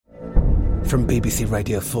from BBC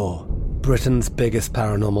Radio 4, Britain's biggest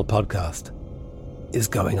paranormal podcast, is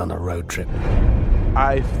going on a road trip.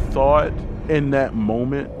 I thought in that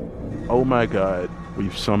moment, oh my God,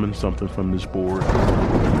 we've summoned something from this board.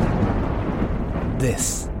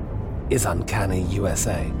 This is Uncanny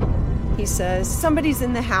USA. He says, somebody's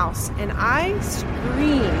in the house, and I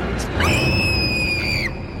screamed.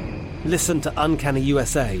 Listen to Uncanny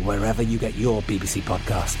USA wherever you get your BBC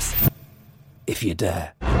podcasts, if you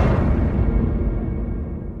dare.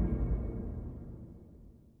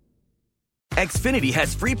 Xfinity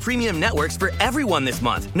has free premium networks for everyone this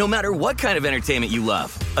month, no matter what kind of entertainment you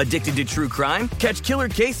love. Addicted to true crime? Catch killer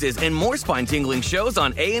cases and more spine-tingling shows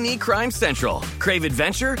on A&E Crime Central. Crave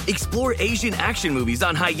adventure? Explore Asian action movies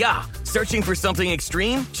on Hi-YAH. Searching for something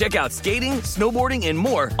extreme? Check out skating, snowboarding, and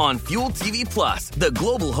more on Fuel TV Plus, the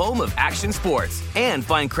global home of action sports. And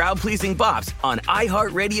find crowd-pleasing bops on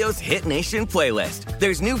iHeartRadio's Hit Nation playlist.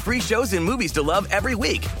 There's new free shows and movies to love every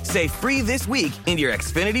week. Say free this week in your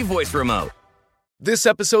Xfinity voice remote. This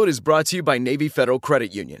episode is brought to you by Navy Federal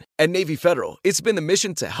Credit Union. At Navy Federal, it's been the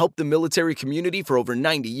mission to help the military community for over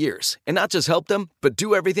 90 years. And not just help them, but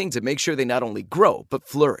do everything to make sure they not only grow, but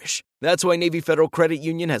flourish. That's why Navy Federal Credit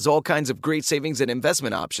Union has all kinds of great savings and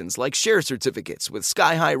investment options like share certificates with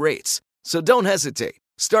sky-high rates. So don't hesitate.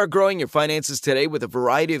 Start growing your finances today with a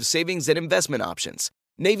variety of savings and investment options.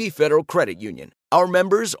 Navy Federal Credit Union. Our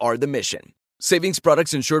members are the mission. Savings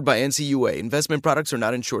products insured by NCUA. Investment products are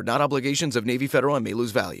not insured, not obligations of Navy Federal and may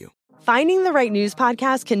lose value. Finding the right news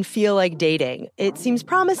podcast can feel like dating. It seems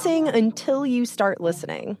promising until you start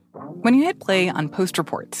listening. When you hit play on Post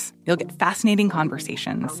Reports, you'll get fascinating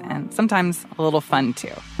conversations and sometimes a little fun,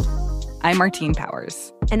 too. I'm Martine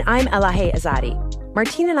Powers. And I'm Elahe Azadi.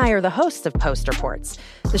 Martine and I are the hosts of Post Reports.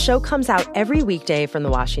 The show comes out every weekday from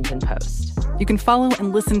the Washington Post. You can follow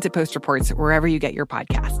and listen to Post Reports wherever you get your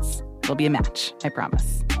podcasts. It'll be a match, I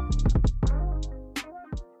promise.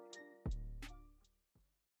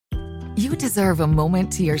 You deserve a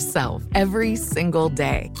moment to yourself every single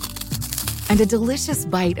day. And a delicious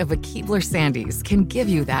bite of a Keebler Sandies can give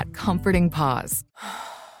you that comforting pause.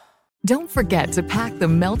 Don't forget to pack the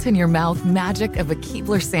melt-in-your-mouth magic of a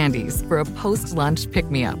Keebler Sandies for a post-lunch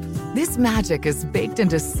pick-me-up. This magic is baked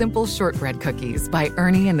into simple shortbread cookies by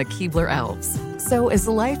Ernie and the Keebler Elves. So as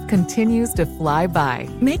life continues to fly by,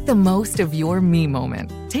 make the most of your me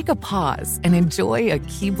moment. Take a pause and enjoy a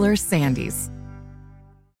Keebler Sandies.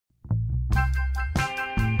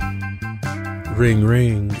 Ring,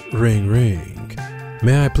 ring, ring, ring.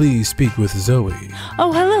 May I please speak with Zoe?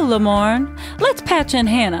 Oh, hello, Lamorne. Let's patch in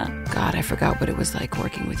Hannah. God, I forgot what it was like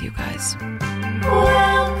working with you guys.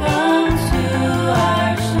 Welcome to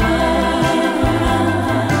our show.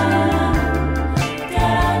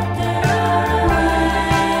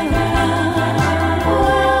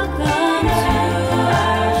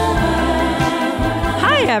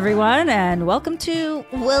 Hi, everyone, and welcome to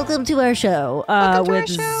our show with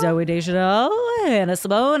Zoe Deschanel, Hannah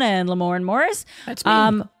Simone, and Lamorne Morris. That's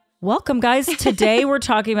me. Welcome, guys. Today we're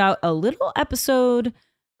talking about a little episode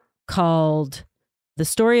called The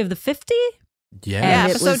Story of the 50. Yeah,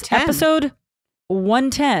 And episode 10. Episode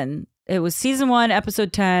 110. It was season 1,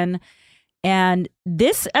 episode 10. And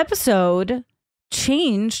this episode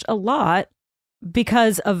changed a lot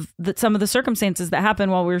because of some of the circumstances that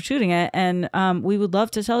happened while we were shooting it. And we would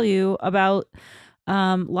love to tell you about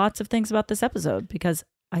lots of things about this episode because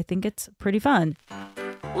I think it's pretty fun.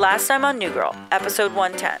 Last time on New Girl, episode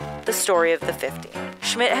 110, The Story of the 50.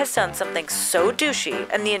 Schmidt has done something so douchey,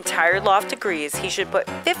 and the entire loft agrees he should put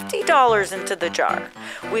 $50 into the jar.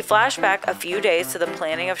 We flash back a few days to the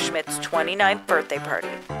planning of Schmidt's 29th birthday party.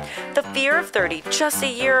 The fear of 30, just a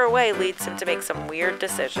year away, leads him to make some weird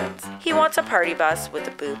decisions. He wants a party bus with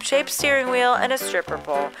a boob-shaped steering wheel and a stripper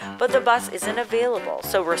pole, but the bus isn't available,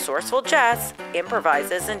 so resourceful Jess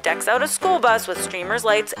improvises and decks out a school bus with streamers,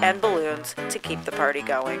 lights, and balloons to keep the party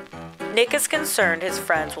going. Nick is concerned his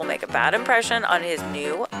friends will make a bad impression on his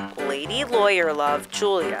new lady lawyer love,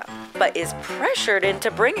 Julia, but is pressured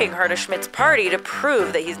into bringing her to Schmidt's party to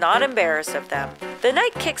prove that he's not embarrassed of them. The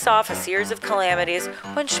night kicks off a series of calamities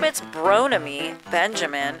when Schmidt's bronemy,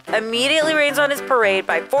 Benjamin, immediately rains on his parade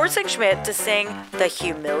by forcing Schmidt to sing the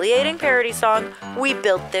humiliating parody song, We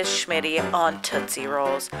Built This Schmitty on Tootsie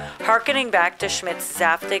Rolls, hearkening back to Schmidt's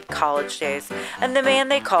Zaftig college days and the man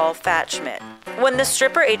they call Fat Schmidt. When the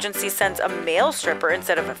stripper agency sends a male stripper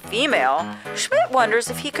instead of a female, Schmidt wonders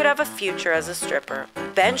if he could have a future as a stripper.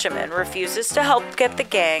 Benjamin refuses to help get the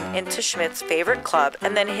gang into Schmidt's favorite club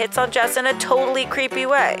and then hits on Jess in a totally creepy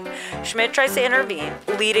way. Schmidt tries to intervene,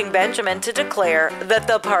 leading Benjamin to declare that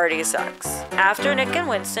the party sucks. After Nick and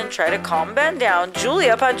Winston try to calm Ben down,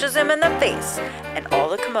 Julia punches him in the face, and all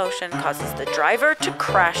the commotion causes the driver to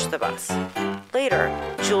crash the bus. Later,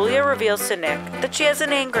 Julia reveals to Nick that she has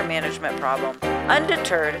an anger management problem.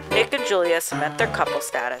 Undeterred, Nick and Julia cement their couple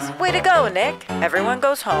status. Way to go, Nick! Everyone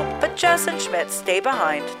goes home, but Jess and Schmidt stay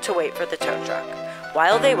behind to wait for the tow truck.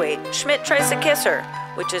 While they wait, Schmidt tries to kiss her,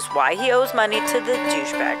 which is why he owes money to the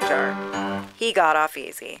douchebag jar. He got off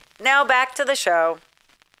easy. Now back to the show.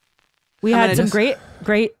 We had some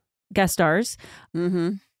great guest stars.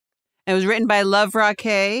 Mm-hmm. It was written by Love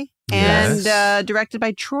Raquet and directed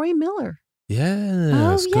by Troy Miller.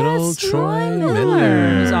 Yes, good old Troy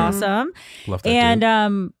Miller. It was awesome. Love that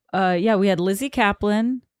and we had Lizzie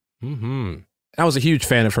Kaplan. Mm-hmm. I was a huge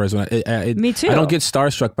fan of hers. Me too. I don't get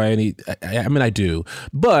starstruck by any. I mean, I do,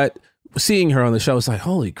 but seeing her on the show, it's like,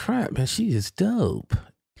 holy crap, man, she is dope.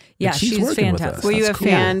 Yeah, she's fantastic. with us. Were you That's a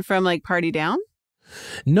fan from like Party Down?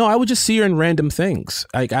 No, I would just see her in random things.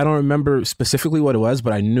 Like, I don't remember specifically what it was,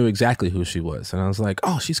 but I knew exactly who she was, and I was like,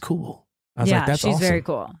 oh, she's cool. I was like, that's she's awesome. very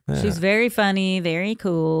cool. Yeah. She's very funny, very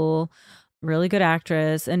cool, really good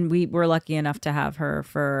actress. And we were lucky enough to have her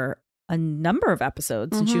for a number of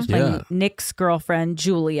episodes. And she was playing Nick's girlfriend,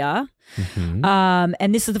 Julia. Mm-hmm.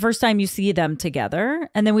 And this is the first time you see them together.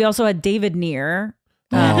 And then we also had David Neer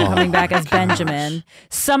coming back as Benjamin.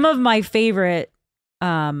 Some of my favorite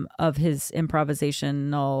of his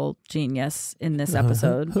improvisational genius in this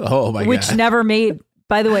episode. Oh my God. Which never made...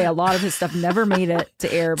 By the way, a lot of his stuff never made it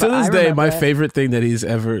to air. But to this day, my favorite thing that he's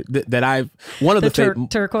ever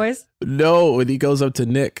turquoise. No, when he goes up to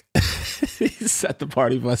Nick, he's at the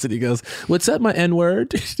party bus and he goes, "What's that? My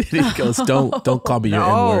N-word?" And he goes, "Don't call me your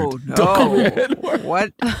N-word. No. Don't call me your N-word."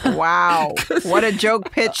 What? Wow! What a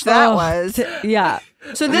joke pitch that was. Yeah.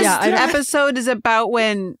 So this episode is about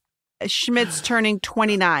when Schmidt's turning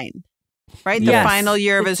 29, right? The final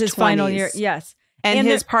year of his 20s. Final year. Yes. And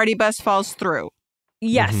his party bus falls through.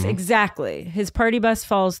 Yes, exactly. His party bus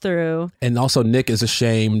falls through. And also Nick is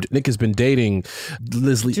ashamed. Nick has been dating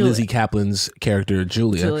Lizzie Kaplan's character,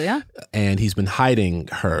 Julia. And he's been hiding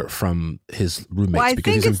her from his roommates. Well, I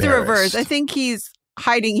because think he's it's the reverse. I think he's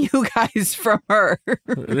hiding you guys from her.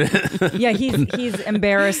 Yeah, he's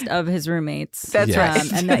embarrassed of his roommates. That's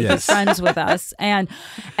right. And that he's friends with us. And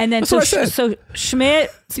then so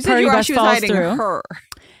Schmidt's party bus she was falls hiding through. her.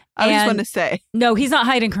 I just want to say. No, he's not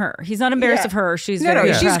hiding her. He's not embarrassed of her. She's she's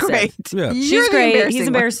impressive. great. Yeah. She's great. He's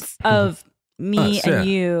embarrassed of me Us, and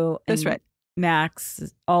you. That's and right.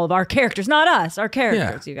 Max, all of our characters, not us, our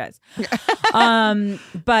characters, you guys.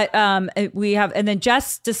 We have, and then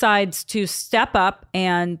Jess decides to step up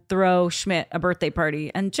and throw Schmidt a birthday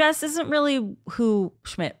party. And Jess isn't really who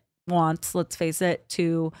Schmidt wants, let's face it,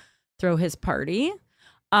 to throw his party.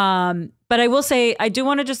 But I will say, I do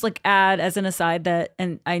want to just add as an aside that,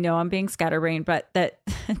 and I know I'm being scatterbrained, but that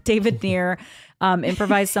David Neer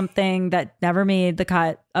improvised something that never made the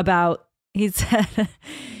cut about, he said,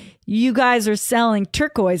 you guys are selling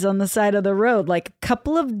turquoise on the side of the road like a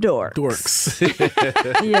couple of dorks.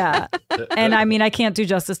 Yeah. And I mean, I can't do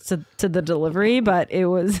justice to the delivery, but it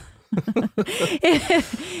was, it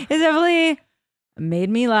definitely made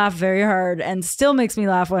me laugh very hard and still makes me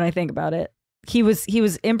laugh when I think about it. He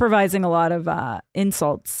was improvising a lot of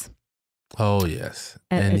insults. Oh yes,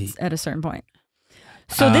 at a certain point.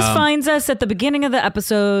 So this finds us at the beginning of the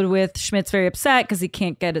episode with Schmidt's very upset because he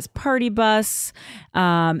can't get his party bus,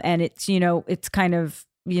 and it's kind of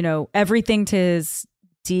everything to his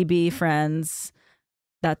DB friends.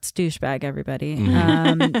 That's douchebag, everybody.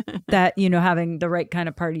 That having the right kind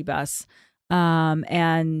of party bus,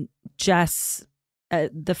 and Jess.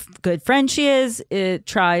 The good friend she is, it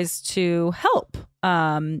tries to help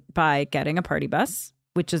by getting a party bus,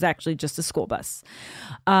 which is actually just a school bus.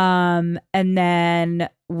 And then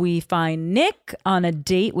we find Nick on a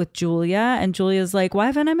date with Julia, and Julia's like, why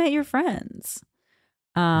haven't I met your friends?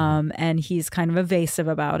 And he's kind of evasive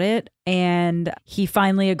about it. And he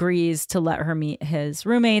finally agrees to let her meet his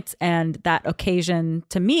roommates. And that occasion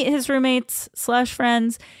to meet his roommates /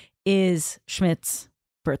 friends is Schmidt's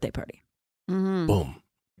birthday party. Mm-hmm.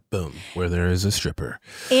 Boom. Where there is a stripper.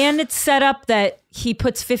 And it's set up that he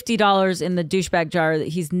puts $50 in the douchebag jar, that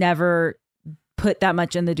he's never put that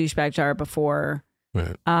much in the douchebag jar before.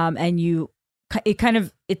 Right. And it kind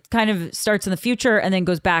of starts in the future and then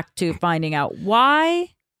goes back to finding out why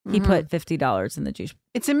he put $50 in the juice.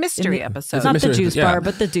 It's a mystery episode. It's not the juice bar,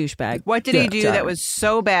 but the douchebag. What did he do that was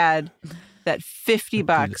so bad that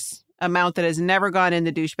 $50, amount that has never gone in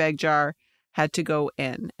the douchebag jar, had to go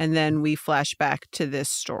in? And then we flash back to this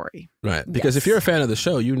story. Right. Because if you're a fan of the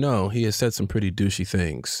show, you know he has said some pretty douchey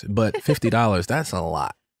things. But $50, that's a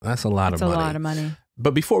lot. That's a lot of money. That's a lot of money.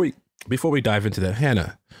 But before we dive into that,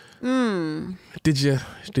 Hannah, did you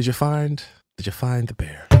find the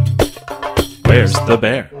bear? Where's the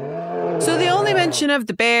bear? So the only mention of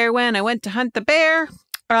the bear when I went to hunt the bear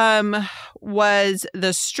was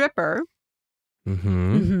the stripper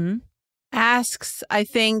asks, I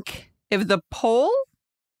think, if the pole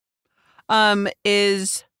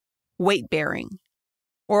is weight bearing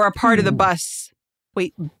or a part of the bus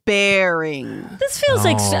weight bearing. This feels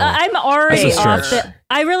like I'm already off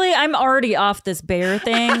I'm already off this bear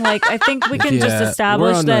thing. Like, I think we can just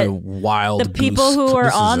establish that the people who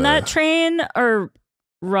are on that train are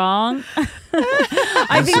wrong.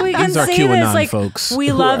 I think we can say QAnon this, like, folks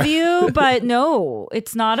we love you, but no,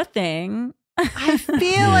 it's not a thing. I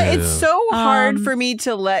feel like it's so hard for me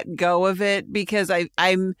to let go of it because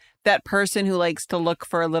I'm that person who likes to look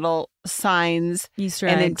for little signs Easter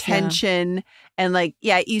and eggs, intention and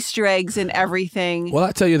Easter eggs and everything. Well,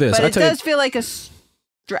 I tell you this, but it does feel like a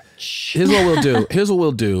stretch. Here's what we'll do. Here's what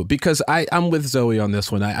we'll do, because I'm with Zoe on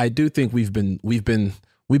this one. I do think we've been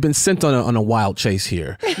sent on a wild chase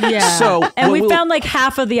here. Yeah. So and we found like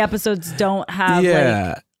half of the episodes don't have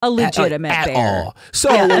like a legitimate at bear all. So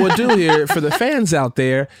what we'll do here for the fans out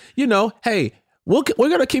there, hey, we're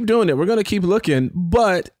gonna keep doing it. We're gonna keep looking,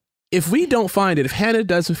 but if we don't find it, if Hannah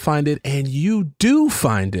doesn't find it, and you do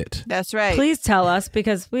find it, that's right. Please tell us,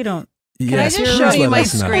 because we don't. Can I just show you my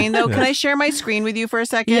screen, though? Can I share my screen with you for a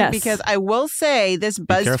second? Yes. Because I will say this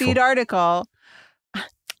BuzzFeed article, I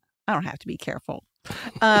don't have to be careful.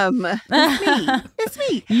 It's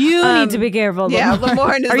me. You need to be careful. Yeah,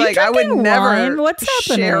 Lamorne is are like, I would never What's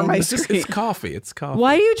share happening? my screen. It's coffee. It's coffee.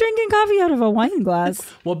 Why are you drinking coffee out of a wine glass?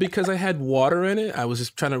 Well, because I had water in it. I was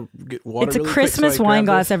just trying to get water. It's a really Christmas quick, so wine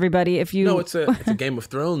glass, everybody. If you it's a Game of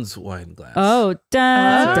Thrones wine glass. Oh,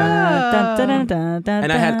 dun, dun, dun, dun, dun,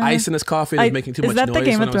 and I had ice in this coffee. It was making too much noise. Is that the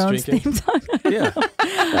Game when of I was Thrones drinking. theme song? Yeah,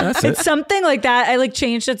 that's it. It's something like that. I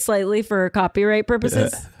changed it slightly for copyright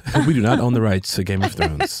purposes. We do not own the rights to Game of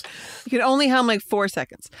Thrones. You can only hum 4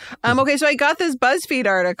 seconds. Okay, so I got this BuzzFeed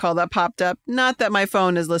article that popped up. Not that my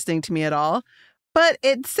phone is listening to me at all, but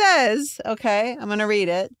it says, okay, I'm going to read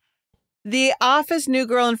it. The Office, New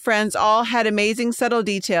Girl, and Friends all had amazing subtle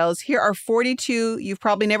details. Here are 42 you've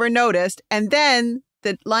probably never noticed. And then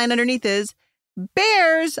the line underneath is,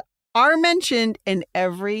 bears are mentioned in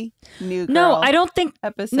every New Girl No, I don't think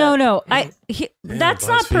episode. No. That's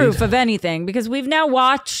not proof of anything, because we've now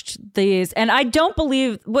watched these, and I don't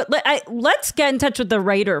believe let's get in touch with the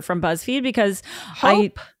writer from BuzzFeed, because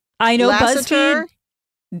I know Lassiter,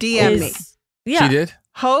 BuzzFeed DM me. Yeah. She did?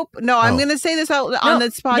 Hope, no, I'm going to say this out on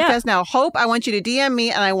this podcast now. Hope, I want you to DM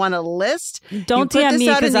me, and I want a list. Don't DM me,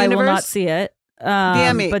 because I will not see it.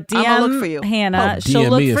 DM me. But DM I'm gonna look for you. Hannah. She'll DM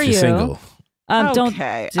look me for if you. you're single.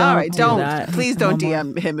 Okay. All right. Please don't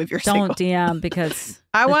DM him if you're single. Don't DM, because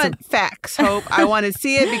I want facts, Hope. I want to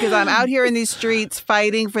see it, because I'm out here in these streets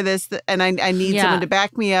fighting for this, and I need someone to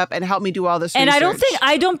back me up and help me do all this and research.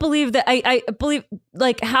 I don't believe that. I believe,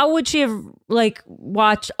 how would she have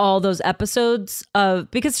watched all those episodes of,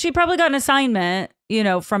 because she probably got an assignment,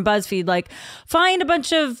 from BuzzFeed, find a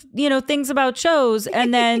bunch of, things about shows.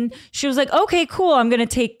 And then she was like, okay, cool. I'm going to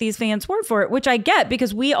take these fans' word for it, which I get,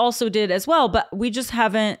 because we also did as well, but we just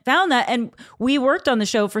haven't found that. And we worked on the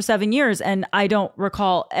show for 7 years, and I don't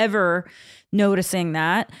recall ever noticing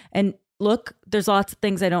that. And look, there's lots of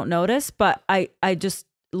things I don't notice, but I just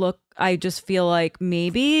feel like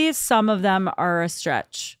maybe some of them are a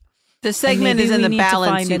stretch. The segment is in the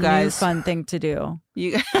balance, you guys. New fun thing to do.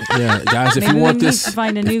 Yeah, guys, if you want this, to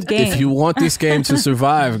find a new game. If you want this game to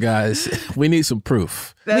survive, guys, we need some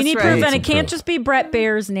proof. That's we need right. proof, and it can't just be Brett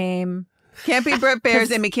Baer's name. Can't be Brett Baer's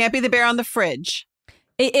name. It can't be the bear on the fridge.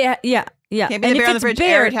 Yeah. Can't be And the bear if on the it's fridge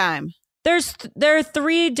bear, every time. There are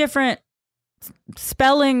 3 different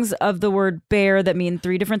spellings of the word bear that mean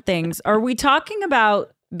 3 different things. Are we talking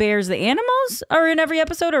about bears, the animals, are in every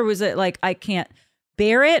episode, or was it I can't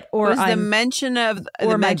bear it, or was the mention of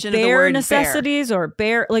or the my mention bear of the word necessities bear. Or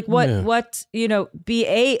bear what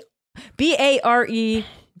BARE BEAR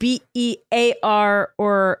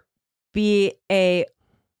or BA,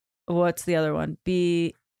 what's the other one?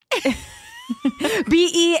 BEAR.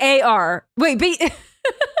 Wait,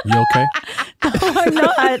 You okay? No, I'm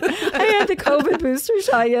not. I had the COVID booster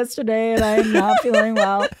shot yesterday, and I'm not feeling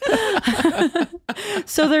well.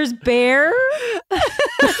 So there's bear.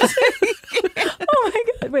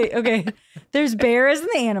 Wait, okay. There's bear as in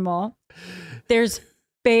the animal. There's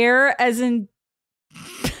bear as in...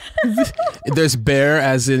 There's bear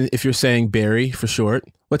as in if you're saying Barry for short.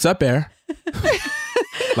 What's up, bear?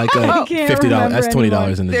 Like $50. That's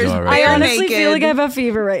 $20 in the There's jar, right? I honestly naked. feel like I have a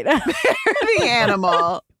fever right now. The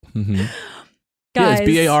animal. Mm-hmm. Guys,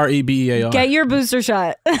 yeah, it's BAREBEAR. get your booster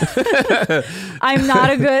shot. I'm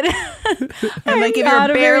not a good... And like if not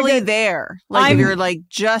you're a very barely good- there, like if you're like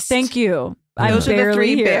just... Thank you. I'm Those are the barely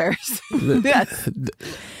three here. bears. Yes.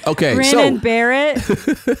 Okay, Brandon so Barrett,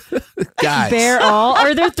 guys, Bear all.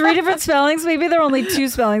 Are there 3 different spellings? Maybe there are only 2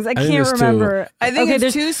 spellings. I think can't there's remember. I think Okay,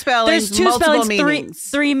 it's 2 spellings, There's 2 multiple spellings, meanings.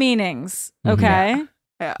 3 meanings. Okay.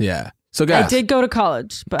 yeah. So guys, I did go to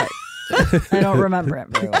college, but I don't remember it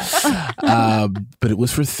very well. but it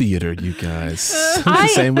was for theater, you guys. I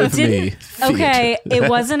Same with me. didn't- Theater. Okay, it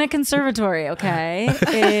wasn't a conservatory. Okay,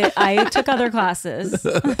 I took other classes. So,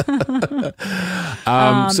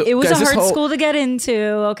 It was guys, a this hard whole- school to get into.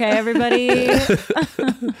 Okay, everybody.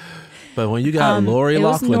 But when you got Lori it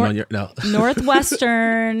was Loughlin on your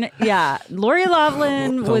Northwestern, yeah, Lori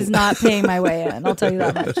Loughlin was not paying my way in. I'll tell you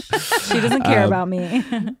that much. She doesn't care about me.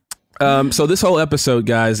 So this whole episode,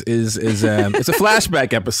 guys, is it's a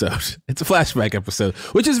flashback episode. It's a flashback episode,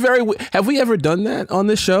 which is very. Have we ever done that on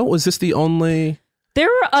this show? Was this the only? There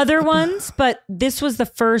were other ones, but this was the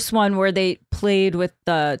first one where they played with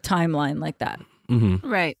the timeline like that. Mm-hmm.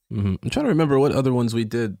 Right. Mm-hmm. I'm trying to remember what other ones we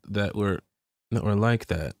did that were like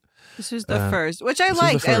that. This was the first, which I this was the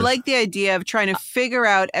liked. I first. like the idea of trying to figure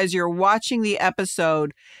out as you're watching the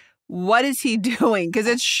episode, what is he doing? Because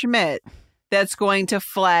it's Schmidt that's going to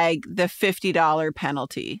flag the $50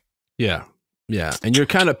 penalty. Yeah. Yeah. And you're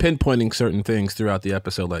kind of pinpointing certain things throughout the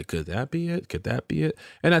episode. Like, could that be it? Could that be it?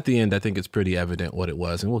 And at the end, I think it's pretty evident what it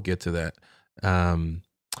was. And we'll get to that.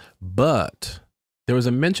 But there was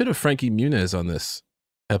a mention of Frankie Muniz on this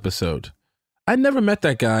episode. I never met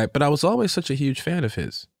that guy, but I was always such a huge fan of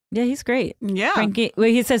his. Yeah, he's great. Yeah. Frankie, well,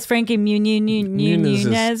 he says Frankie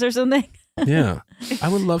Muniz or something. Yeah. I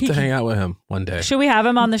would love to hang out with him one day. Should we have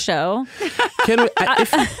him on the show? Can we,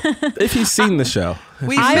 if he's seen the show.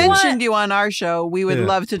 We've mentioned you on our show. We would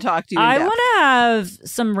love to talk to you. I want to have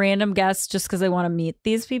some random guests just because I want to meet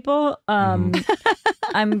these people. I'm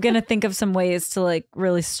going to think of some ways to like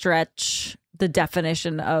really stretch the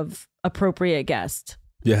definition of appropriate guest.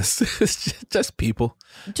 Yes. Just people.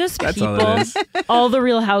 Just That's people. all it is. All the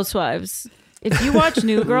Real Housewives. If you watch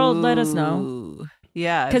New Girl, let us know.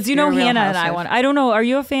 Yeah. Because you know Hannah and I want. I don't know. Are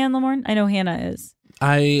you a fan, Lamorne? I know Hannah is.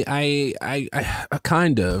 I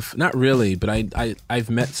kind of, not really, but I've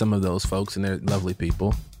met some of those folks and they're lovely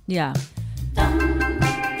people. Yeah.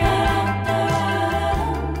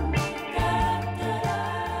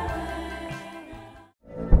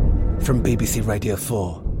 From BBC Radio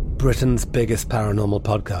 4, Britain's biggest paranormal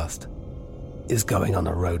podcast is going on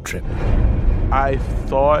a road trip. I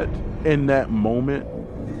thought in that moment,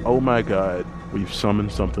 oh my God, we've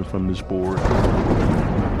summoned something from this board.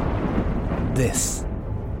 This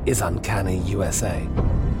is Uncanny USA.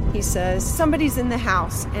 He says, somebody's in the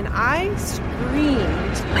house, and I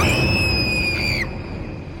screamed.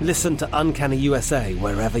 Listen to Uncanny USA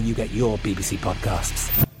wherever you get your BBC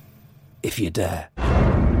podcasts, if you dare.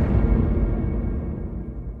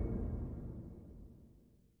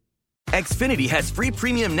 Xfinity has free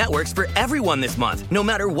premium networks for everyone this month, no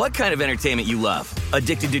matter what kind of entertainment you love.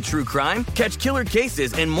 Addicted to true crime? Catch killer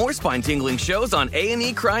cases and more spine-tingling shows on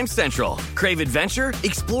A&E Crime Central. Crave adventure?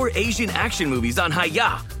 Explore Asian action movies on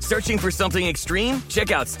Hi-YAH. Searching for something extreme?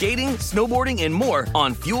 Check out skating, snowboarding, and more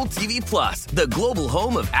on Fuel TV Plus, the global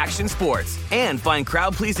home of action sports. And find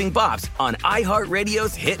crowd-pleasing bops on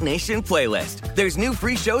iHeartRadio's Hit Nation playlist. There's new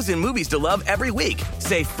free shows and movies to love every week.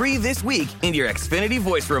 Say free this week in your Xfinity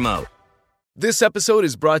voice remote. This episode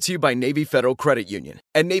is brought to you by Navy Federal Credit Union.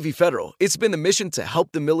 At Navy Federal, it's been the mission to help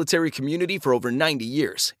the military community for over 90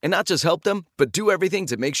 years. And not just help them, but do everything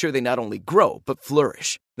to make sure they not only grow, but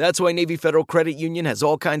flourish. That's why Navy Federal Credit Union has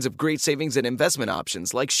all kinds of great savings and investment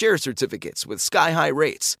options like share certificates with sky-high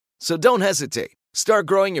rates. So don't hesitate. Start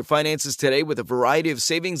growing your finances today with a variety of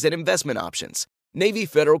savings and investment options. Navy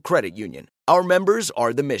Federal Credit Union. Our members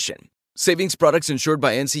are the mission. Savings products insured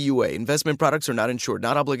by NCUA. Investment products are not insured,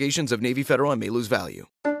 not obligations of Navy Federal and may lose value.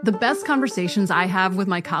 The best conversations I have with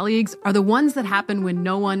my colleagues are the ones that happen when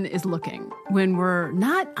no one is looking, when we're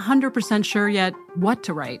not 100% sure yet what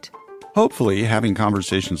to write. Hopefully, having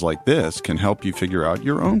conversations like this can help you figure out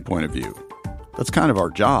your own point of view. That's kind of our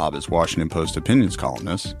job as Washington Post opinions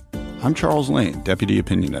columnists. I'm Charles Lane, Deputy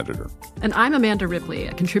Opinion Editor. And I'm Amanda Ripley,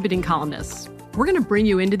 a contributing columnist. We're going to bring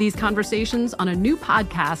you into these conversations on a new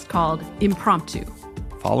podcast called Impromptu.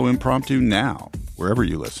 Follow Impromptu now, wherever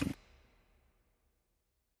you listen.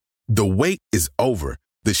 The wait is over.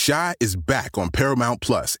 The Chi is back on Paramount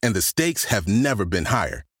Plus, and the stakes have never been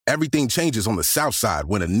higher. Everything changes on the South Side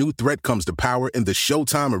when a new threat comes to power in the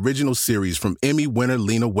Showtime original series from Emmy winner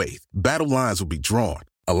Lena Waithe. Battle lines will be drawn,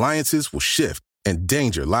 alliances will shift, and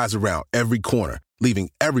danger lies around every corner,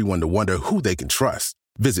 leaving everyone to wonder who they can trust.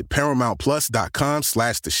 Visit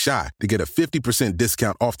ParamountPlus.com/The Chi to get a 50%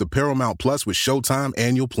 discount off the Paramount Plus with Showtime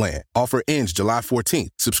annual plan. Offer ends July 14th.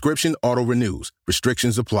 Subscription auto-renews.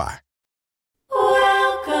 Restrictions apply.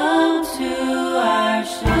 Welcome to our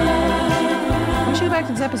show. We should go back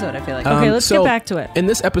to this episode, I feel like. Okay, let's get back to it. In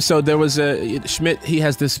this episode, there was Schmidt, he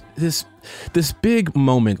has this big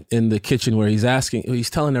moment in the kitchen where he's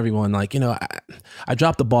telling everyone, like, I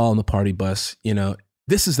dropped the ball on the party bus.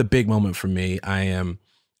 This is the big moment for me. I'm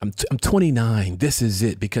 29. This is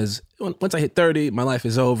it, because once I hit 30, my life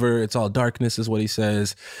is over. It's all darkness, is what he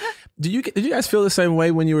says. Did you guys feel the same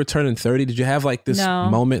way when you were turning 30? Did you have like this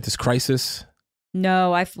moment, this crisis?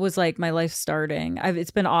 No, I was like, my life's starting.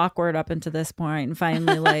 It's been awkward up until this point, and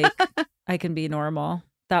finally, like, I can be normal.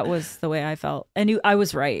 That was the way I felt, and I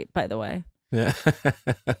was right, by the way. Yeah.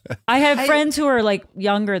 I had friends who are like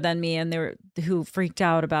younger than me, and who freaked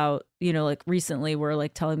out about, like recently were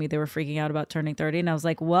like telling me they were freaking out about turning 30, and I was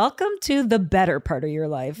like, welcome to the better part of your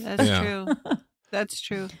life. That's true. That's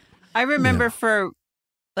true. I remember for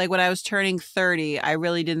like when I was turning 30, I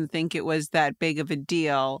really didn't think it was that big of a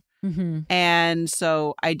deal. Mm-hmm. And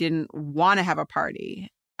so I didn't want to have a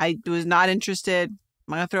party. I was not interested.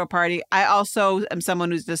 I'm going to throw a party. I also am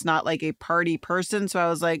someone who's just not like a party person. So I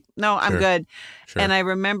was like, no, I'm good. Sure. And I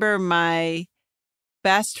remember my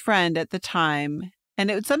best friend at the time,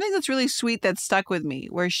 and it was something that's really sweet that stuck with me,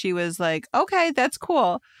 where she was like, okay, that's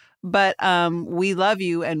cool, but we love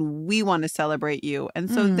you and we want to celebrate you.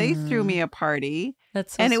 And so they threw me a party.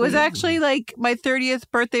 That's so and it was sweet. actually like my 30th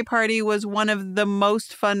birthday party was one of the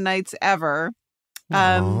most fun nights ever.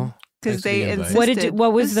 Because they insisted.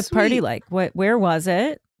 What was the party like? Where was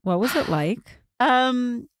it? What was it like?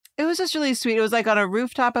 It was just really sweet. It was like on a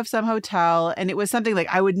rooftop of some hotel, and it was something like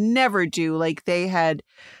I would never do. Like they had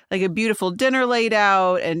like a beautiful dinner laid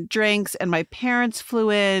out and drinks, and my parents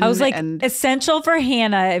flew in. I was like, essential for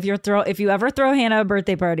Hannah. If you ever throw Hannah a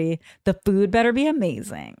birthday party, the food better be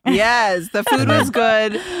amazing. Yes, the food was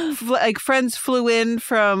good. Like friends flew in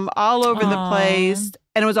from all over the place.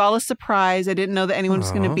 And it was all a surprise. I didn't know that anyone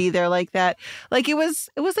was going to be there like that. Like it was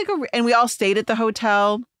like and we all stayed at the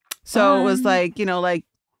hotel. So it was like, like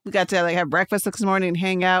we got to like have breakfast this morning and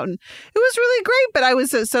hang out. And it was really great. But I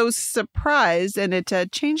was so surprised, and it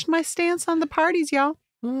changed my stance on the parties, y'all.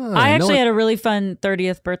 I actually had a really fun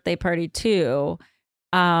 30th birthday party too.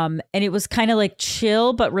 And it was kind of like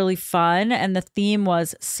chill, but really fun. And the theme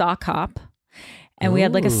was sock hop. And we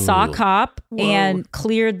had like a sock hop and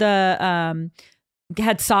cleared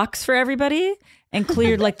had socks for everybody and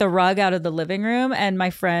cleared like the rug out of the living room. And my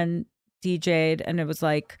friend DJ'd, and it was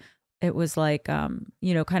like kind of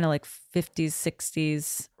like 50s,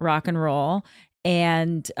 60s rock and roll.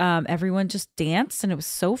 And everyone just danced, and it was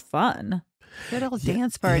so fun. Good old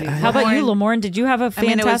dance party. How about you, Lamorne? Did you have a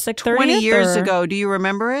fantastic 30th? 20 years ago. Do you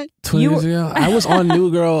remember it? 20 years ago? I was on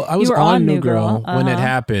New Girl. I was on New Girl when it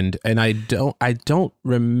happened, and I don't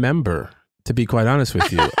remember, to be quite honest with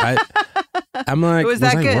you. I'm like, was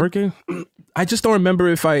I good? Working? I just don't remember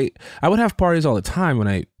if I would have parties all the time when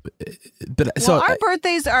our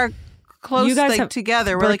birthdays are close, you guys have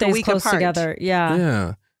together. We're like a week apart. Together. Yeah.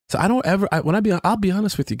 Yeah. So I don't ever, I'll be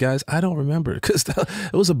honest with you guys, I don't remember, because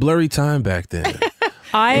it was a blurry time back then.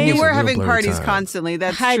 You were having parties constantly.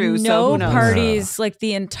 That's true. No parties like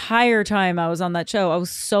the entire time I was on that show. I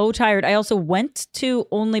was so tired. I also went to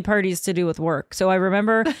only parties to do with work. So I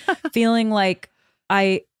remember feeling like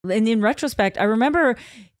and in retrospect, I remember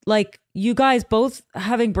like you guys both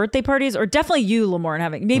having birthday parties, or definitely you, Lamorne,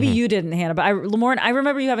 having, maybe you didn't, Hannah, but Lamorne, I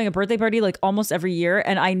remember you having a birthday party like almost every year,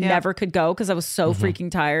 and I never could go because I was so freaking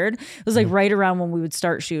tired. It was like right around when we would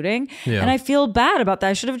start shooting. Yeah. And I feel bad about that.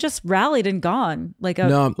 I should have just rallied and gone like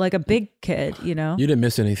a big kid, You didn't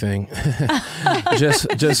miss anything.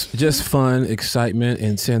 just fun, excitement,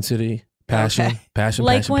 intensity. Passion.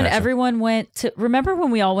 Like when everyone went to, remember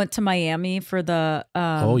when we all went to Miami for the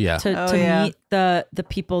to meet the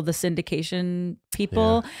people, the syndication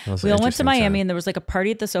people. Yeah, we all went to Miami, and there was like a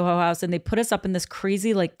party at the Soho House, and they put us up in this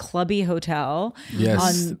crazy like clubby hotel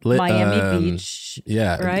on Miami Beach.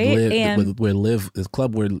 Yeah, right. Where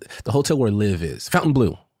the hotel where Liv is, Fountain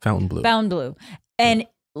Blue, and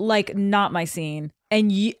like not my scene.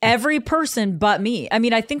 And every person but me. I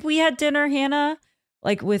mean, I think we had dinner, Hannah.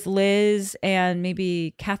 like with Liz and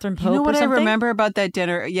maybe Catherine Pope. You know what or I something? remember about that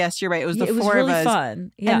dinner? Yes, you're right. It was the It was four really of us.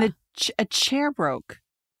 fun. Yeah. And a chair broke.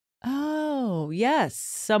 Oh, yes.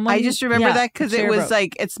 Someone. I just remember that because a it chair was broke.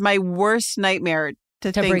 like, it's my worst nightmare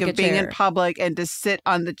to think break of a being in chair. public and to sit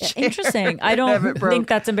on the chair. Interesting. I and have don't it broke. think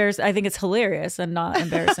that's embarrassing. I think it's hilarious and not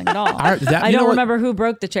embarrassing at all. I I you know don't what- remember who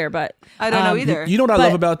broke the chair, but I don't know either. You know what I But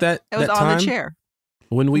love about that? It was that on time? the chair.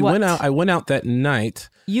 When we What? went out, I went out that night.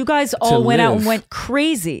 You guys all went out and live. went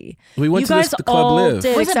crazy. We went you to guys the club all Live.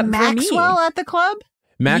 Did, Was it except for me. Maxwell at the club?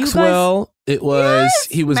 Maxwell, it was. Yes!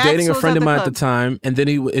 He was dating a Maxwell's friend at of the mine at club. the time, and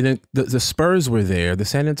then the Spurs were there, the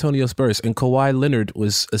San Antonio Spurs, and Kawhi Leonard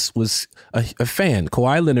was a fan.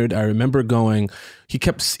 Kawhi Leonard, I remember going.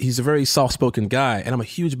 He's a very soft spoken guy, and I'm a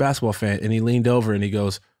huge basketball fan. And he leaned over and he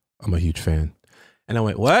goes, "I'm a huge fan," and I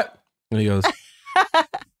went, "What?" And he goes,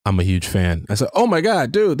 "I'm a huge fan." I said, "Oh my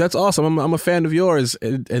God, dude, that's awesome. I'm a fan of yours."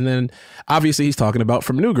 And then obviously he's talking about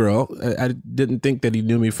from New Girl. I didn't think that he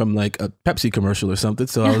knew me from like a Pepsi commercial or something.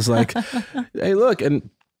 So I was like, "Hey, look." And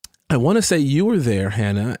I want to say you were there,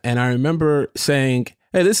 Hannah. And I remember saying,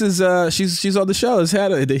 "Hey, this is, she's on the show. It's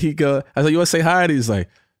Hannah." And he go, I was like, "You want to say hi?" And he's like,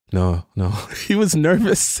 No. He was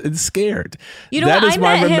nervous and scared. You know That what? is I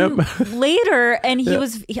my met him remem- later, and Yeah.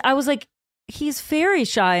 I was like, he's very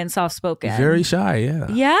shy and soft spoken. Very shy,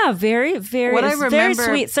 yeah. Yeah, very, very. What I It's very remember-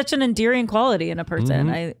 sweet. Such an endearing quality in a person.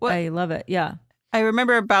 Mm-hmm. I love it. Yeah. I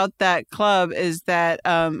remember about that club is that,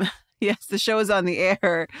 yes, the show is on the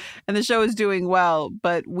air and the show is doing well,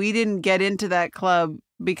 but we didn't get into that club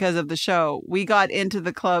because of the show. We got into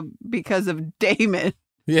the club because of Damon.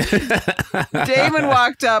 Yeah. Damon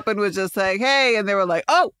walked up and was just like, "Hey," and they were like,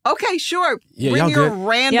 "Oh, okay, sure. Yeah, Bring y'all your good?"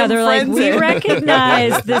 random Yeah, they're like, friends we in."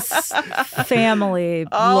 recognize this family.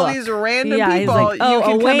 All look. these random Yeah, he's people. like, oh, you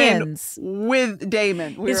can come Owens. in with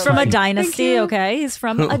Damon. We He's were from like, a "Thank dynasty, you." okay? He's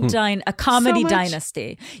from a comedy much.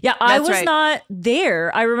 dynasty. Yeah, I That's was right. not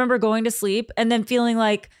there. I remember going to sleep and then feeling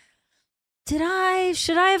like, should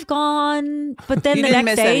I have gone? But then You the didn't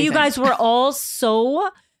next miss day, you anything. guys were all so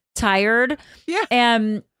tired. Yeah.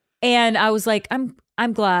 And I was like,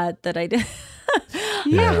 I'm glad that I did.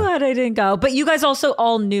 Yeah. I'm glad I didn't go. But you guys also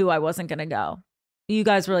all knew I wasn't going to go. You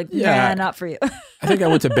guys were like, Yeah. nah, not for you. I think I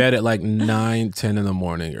went to bed at like 9, 10 in the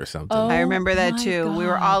morning or something. Oh, I remember that my too. We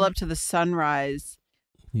were God. all up to the sunrise.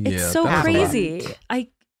 It's Yeah, so that was a lot. crazy.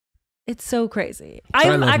 It's so crazy. I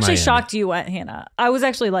I'm love actually Miami. shocked you went, Hannah. I was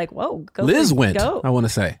actually like, whoa, go. Liz went, Go. I want to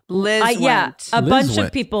say. Liz went. Yeah, a Liz bunch of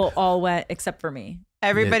went. people all went except for me.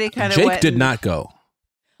 Everybody kind of Jake went. did and- not go.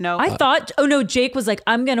 No. I thought, oh no, Jake was like,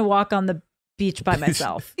 I'm going to walk on the beach by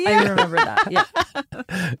myself. I Yeah. remember that.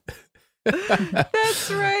 Yeah.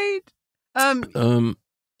 That's right.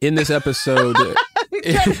 In this episode,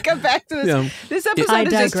 Trying to come back to this. Yeah. This I episode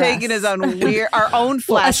is just digress. taking us on our own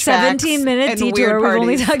Well, a flashbacks. 17-minute and detour. weird We've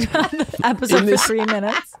only parties. talked about the episode In this- for 3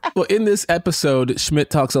 minutes. well, in this episode, Schmidt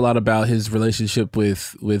talks a lot about his relationship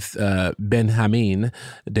with Ben Hameen,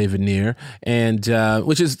 David Neer, and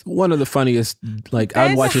which is one of the funniest. Like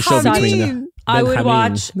I'd watch a show Ben between Hameen. them. I would Ben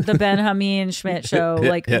watch Hameen. the Ben Hameen Schmidt show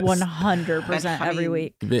like Yes. 100% every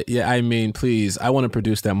week. Yeah, I mean, please, I want to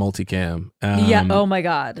produce that multicam. Yeah. Oh my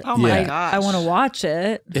God. Oh my Yeah. gosh. I want to watch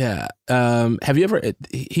it. Yeah. Have you ever?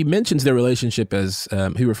 He mentions their relationship as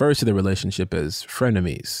he refers to their relationship as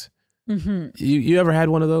frenemies. hmm You ever had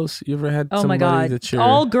one of those? You ever had? Oh my somebody God. That you're,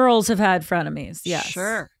 All girls have had frenemies. Yes.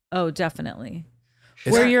 Sure. Oh, definitely.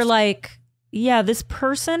 It's- Where you're like, yeah, this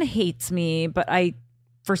person hates me, but I,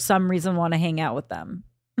 for some reason, want to hang out with them.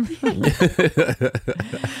 But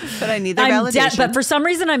I need their validation. But for some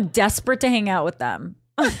reason, I'm desperate to hang out with them.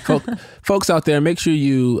 Folks out there, make sure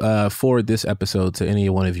you forward this episode to any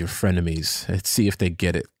one of your frenemies and see if they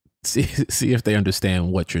get it. See if they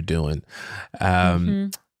understand what you're doing.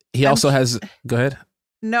 He also has. Go ahead.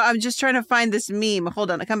 No, I'm just trying to find this meme.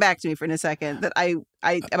 Hold on, come back to me for in a second. That I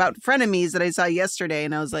about frenemies that I saw yesterday,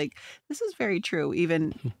 and I was like, this is very true,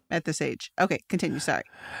 even at this age. Okay, continue. Sorry.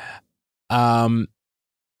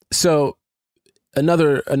 So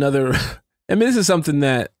another. I mean, this is something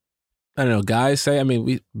that I don't know. Guys say. I mean,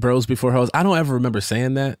 we bros before hoes. I don't ever remember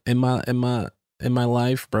saying that in my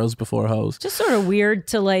life. Bros before hoes. Just sort of weird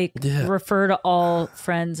to like Yeah. refer to all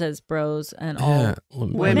friends as bros and all Yeah,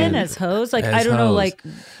 women as hoes. Like, as I don't know, hoes. like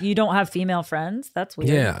you don't have female friends. That's weird.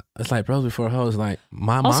 Yeah, it's like bros before hoes. Like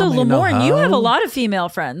my Also, mom ain't no Lamorne, you have a hoe. lot of female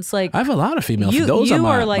friends. Like I have a lot of female. you, Those you are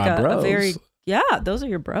my, like my a bros. very those are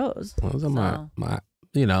your bros. Those are So. my.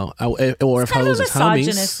 You know, or if It's kind of hoes a is homies.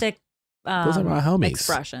 misogynistic those are my homies.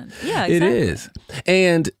 Expression. Yeah, exactly. It is.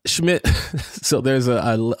 And Schmidt, so there's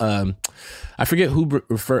I forget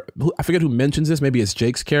who mentions this. Maybe it's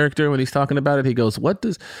Jake's character when he's talking about it. He goes,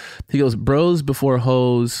 bros before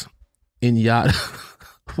hoes in yacht.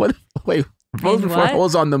 What? Wait, bros before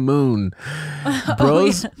hoes on the moon.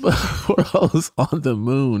 Bros before hoes on the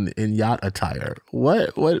moon in yacht attire.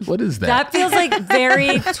 What is that? That feels like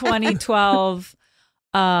very 2012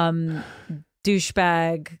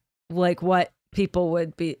 douchebag, like what people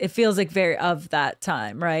would be. It feels like very of that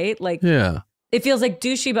time, right? Like, yeah. It feels like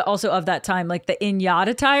douchey, but also of that time. Like the in yacht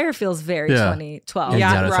attire feels very 2012.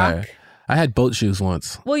 Yacht rock. I had boat shoes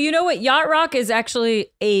once. Well, you know what? Yacht rock is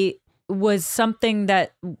actually was something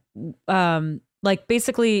that, like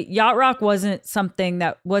basically yacht rock wasn't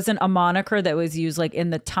a moniker that was used like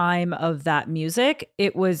in the time of that music.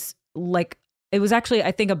 It was actually,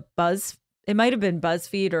 I think it might have been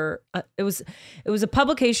BuzzFeed or it was a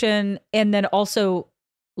publication. And then also,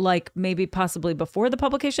 like maybe possibly before the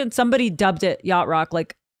publication, somebody dubbed it yacht rock.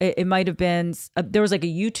 Like it might have been, there was like a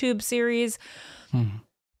YouTube series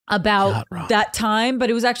about that time, but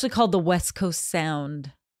it was actually called the West Coast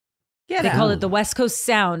Sound. Yeah, they called it the West Coast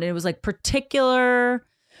Sound. And it was like particular,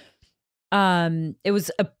 it was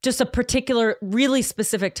just a particular, really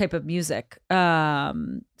specific type of music. So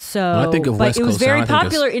when I think of West it was Coast very Sound,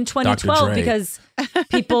 popular in 2012 because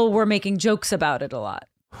people were making jokes about it a lot.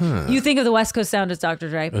 You think of the West Coast Sound as Dr.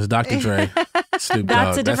 Dre. It was Dr. Dre. Snoop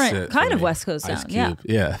That's Dogg. a different kind of West Coast Sound.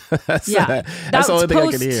 Yeah. That's That's the only thing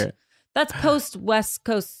I can hear. That's post West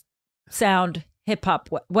Coast Sound hip hop,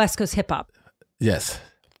 West Coast hip hop. Yes.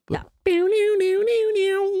 Yeah.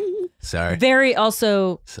 Sorry. Very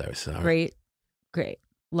also sorry. Great.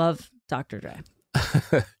 Love Dr. Dre.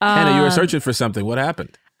 Hannah, you were searching for something. What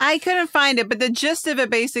happened? I couldn't find it, but the gist of it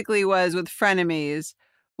basically was with frenemies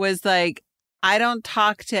was like, I don't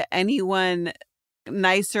talk to anyone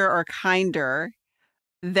nicer or kinder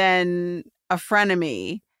than a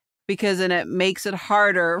frenemy because then it makes it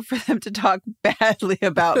harder for them to talk badly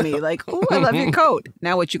about me. Like, oh, I love your coat.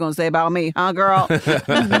 Now what you gonna say about me, huh, girl?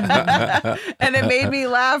 And it made me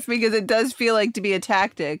laugh because it does feel like to be a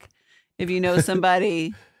tactic. If you know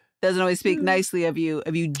somebody doesn't always speak nicely of you,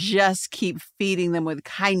 if you just keep feeding them with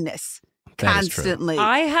kindness. Constantly.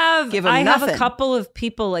 I have a couple of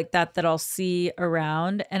people like that I'll see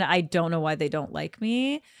around and I don't know why they don't like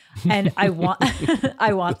me. And I want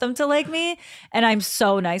them to like me. And I'm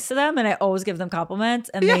so nice to them and I always give them compliments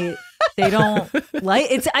and they don't like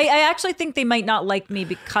it. I actually think they might not like me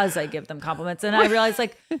because I give them compliments. And I realize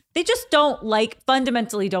like they just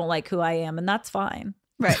fundamentally don't like who I am, and that's fine.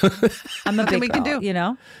 Right. I'm a big girl, you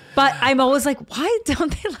know? But I'm always like, why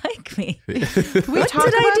don't they like me? What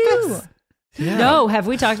did I do? This? Yeah. No, have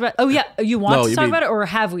we talked about? Oh yeah, you want to talk about it, or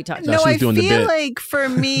have we talked? No, I feel like for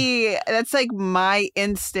me, that's like my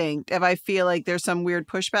instinct. If I feel like there's some weird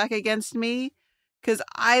pushback against me, because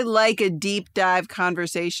I like a deep dive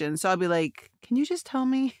conversation, so I'll be like, "Can you just tell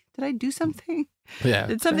me? Did I do something? Yeah,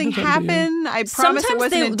 did something happen? I promise it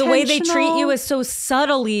wasn't intentional." The way they treat you is so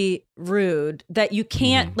subtly rude that you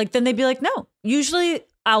can't like. Then they'd be like, "No." Usually,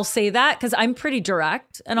 I'll say that because I'm pretty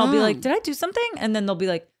direct, and I'll be like, "Did I do something?" And then they'll be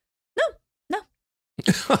like,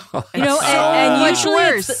 you know, and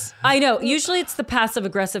usually usually it's the passive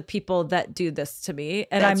aggressive people that do this to me,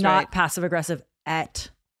 and I'm not passive aggressive at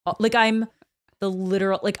all. Like I'm the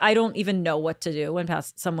literal, like I don't even know what to do when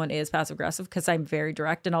someone is passive aggressive because I'm very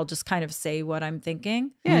direct and I'll just kind of say what I'm thinking.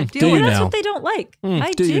 Yeah, that's what they don't like.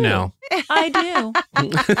 I do. You now? I do.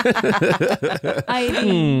 I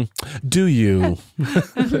do. Do you?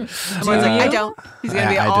 I don't. He's going to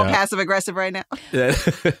be all passive aggressive right now.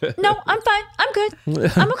 No, I'm fine. I'm good.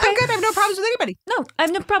 I'm okay. I'm good. I have no problems with anybody. No, I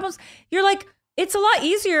have no problems. You're like, it's a lot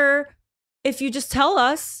easier if you just tell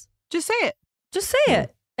us. Just say it. Just say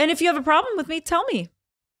it. And if you have a problem with me, tell me.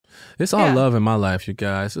 It's all love in my life, you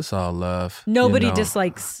guys. It's all love. Nobody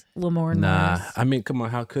dislikes Lamorne Morris. I mean, come on,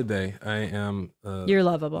 how could they? I am You're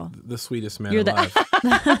lovable. The sweetest man alive.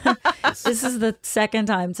 This is the second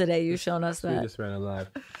time today you've shown us that. Sweetest man alive.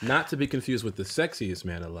 Not to be confused with the sexiest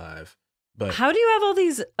man alive. But how do you have all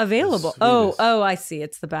these available? Oh, I see.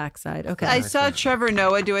 It's the backside. Okay. I saw Trevor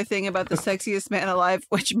Noah do a thing about the sexiest man alive,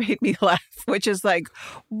 which made me laugh, which is like,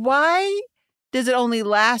 why does it only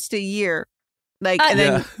last a year? Like, and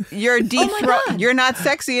then you're deep throat. You're not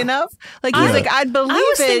sexy enough. Like, he's like, I'd believe it. I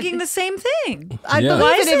was thinking the same thing. I'd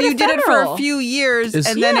believe it if you did it for a few years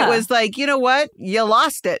and then it was like, you know what? You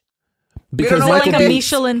lost it. Because like a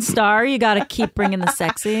Michelin star, you got to keep bringing the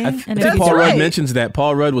sexy. I think Paul Rudd mentions that.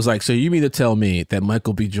 Paul Rudd was like, so you mean to tell me that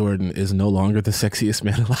Michael B. Jordan is no longer the sexiest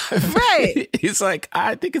man alive? Right. He's like,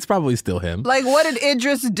 I think it's probably still him. Like, what did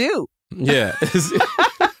Idris do? Yeah.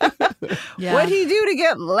 Yeah. What'd he do to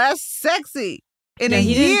get less sexy in a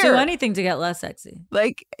he year? didn't do anything to get less sexy.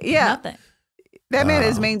 Like, yeah. Nothing. That man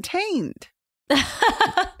is maintained.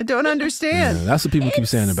 I don't understand. Yeah, that's what people keep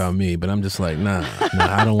saying about me, but I'm just like, nah,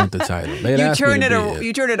 I don't want the title.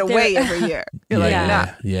 You turn it away every year. You're like, nah.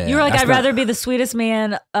 Yeah. You were like, that's I'd rather be the sweetest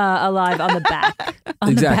man alive on the back.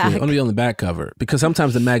 Exactly. I want to be on the back cover because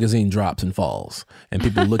sometimes the magazine drops and falls, and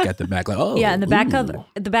people look at the back like, oh, yeah, and the back ooh. cover.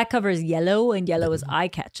 The back cover is yellow, and yellow is eye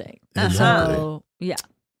catching. Exactly. So yeah.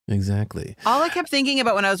 Exactly. All I kept thinking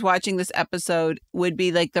about when I was watching this episode would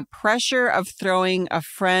be like the pressure of throwing a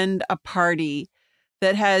friend a party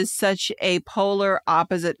that has such a polar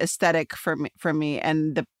opposite aesthetic for me,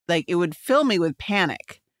 and it would fill me with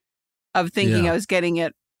panic of thinking I was getting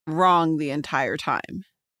it wrong the entire time.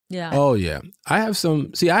 Yeah. Oh yeah. I have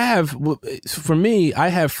for me, I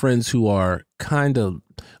have friends who are kind of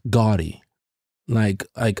gaudy. Like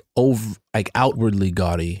outwardly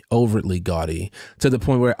gaudy, overtly gaudy, to the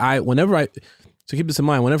point where so keep this in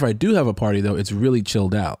mind, whenever I do have a party though, it's really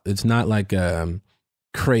chilled out. It's not like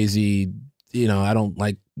crazy, I don't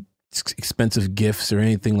like expensive gifts or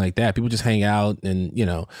anything like that. People just hang out and,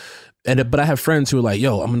 but I have friends who are like,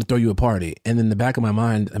 yo, I'm going to throw you a party. And in the back of my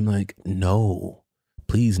mind, I'm like, no.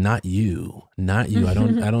 Please, not you. I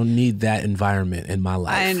don't need that environment in my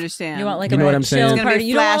life. I understand. You want like you know what I'm chill saying? party.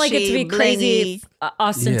 You don't want like it to be crazy, blingy.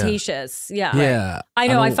 ostentatious. Yeah. Yeah. I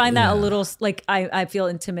know. I find that yeah. a little like I feel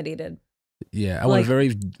intimidated. Yeah. I want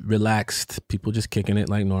very relaxed people just kicking it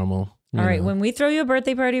like normal. All right. When we throw you a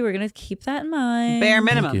birthday party, we're going to keep that in mind. Bare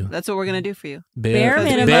minimum. That's what we're going to do for you. Bare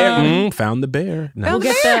minimum. Found the bear. No.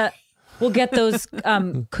 We'll get those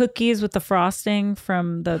cookies with the frosting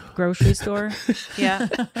from the grocery store. Yeah.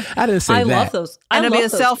 I didn't say I that. love those. And it'll be a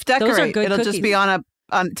those. self-decorate. Those are good It'll cookies. just be on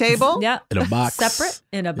a table. Yeah. In a box. Separate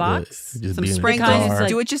in a box. Some sprinkles.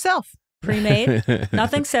 Do it yourself. Pre-made.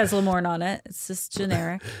 Nothing says Lamorne on it. It's just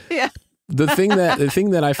generic. Yeah. The thing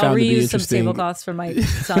that I found I'll to be reuse interesting. some tablecloths for my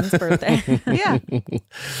son's birthday. Yeah.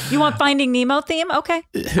 You want Finding Nemo theme? Okay.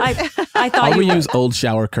 I thought I'll you reuse old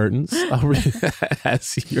shower curtains.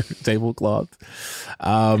 As your tablecloth.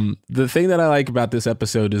 The thing that I like about this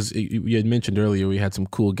episode is you had mentioned earlier we had some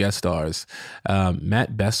cool guest stars.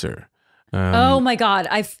 Matt Besser. oh my God.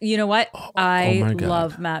 You know what? I my God.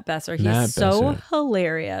 love Matt Besser. He's Matt so Besser.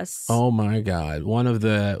 hilarious. Oh my God. One of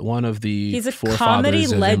the He's a forefathers comedy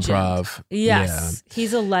of legend. improv. Yes.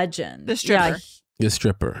 He's a legend. The stripper. Yeah. The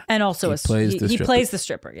stripper. And also he plays the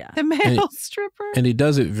stripper. Yeah. The male stripper. And he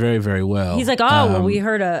does it very, very well. He's like, well, we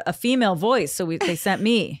heard a female voice, so they sent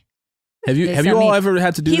me. Have you all ever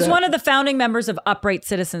had to do that? He's one of the founding members of Upright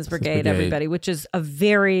Citizens Brigade, everybody, which is a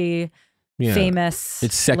very famous.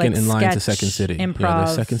 It's second in line to Second City. Improv. Yeah,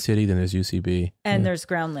 there's Second City, then there's UCB. And there's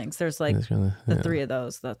Groundlings. There's like the three of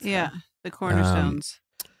those. That's the cornerstones.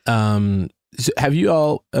 So have you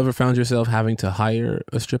all ever found yourself having to hire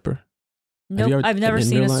a stripper? Nope. I've never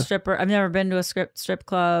seen a stripper. I've never been to a strip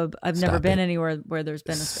club. I've never been anywhere where there's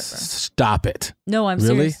been a stripper. Stop it. No, I'm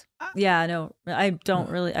really? serious. Yeah, no, I don't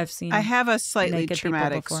really. I've seen. I have a slightly naked people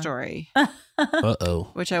traumatic before. story. Uh-oh.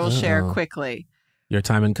 Which I will share quickly. Your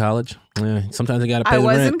time in college? Sometimes you got to pay I the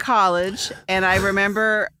was rent. in college, and I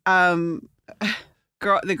remember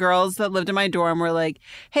the girls that lived in my dorm were like,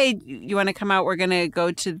 hey, you want to come out? We're going to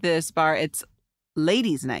go to this bar. It's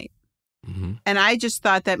ladies' night. Mm-hmm. And I just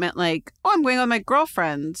thought that meant like, oh, I'm going with my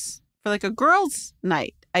girlfriends for like a girls'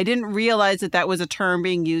 night. I didn't realize that was a term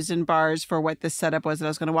being used in bars for what this setup was that I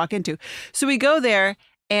was going to walk into. So we go there,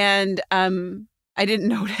 and I didn't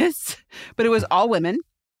notice, but it was all women.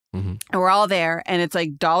 Mm-hmm. And we're all there, and it's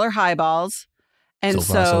like $1 highballs. And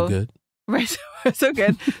so far, so good. Right. So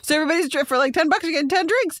good. So everybody's for like $10, you're getting 10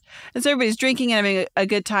 drinks. And so everybody's drinking and having a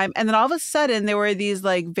good time. And then all of a sudden there were these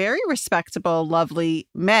like very respectable, lovely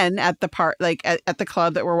men at the at the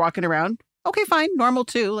club that were walking around. Okay, fine. Normal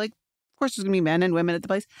too. Like, of course there's going to be men and women at the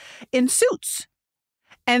place in suits.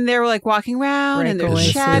 And they were like walking around and they're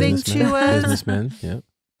chatting to us. Businessmen. Yep.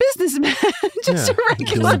 Businessman, just a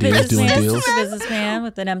regular businessman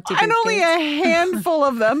with an empty briefcase. And only a handful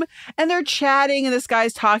of them. And they're chatting, and this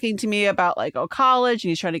guy's talking to me about like, college, and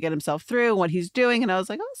he's trying to get himself through and what he's doing. And I was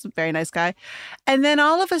like, this is a very nice guy. And then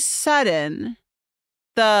all of a sudden,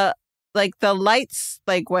 the lights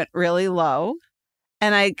went really low,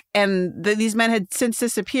 and these men had since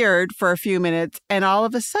disappeared for a few minutes, and all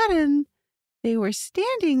of a sudden, they were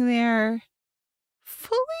standing there,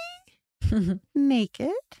 fully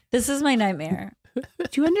naked. This is my nightmare.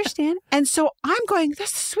 Do you understand? And so I'm going,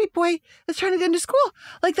 that's the sweet boy that's trying to get into school.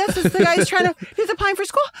 Like, that's the guy he's applying for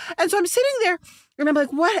school. And so I'm sitting there and I'm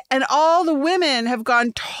like, what? And all the women have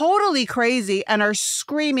gone totally crazy and are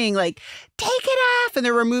screaming, like, take it off. And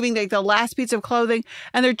they're removing like the last piece of clothing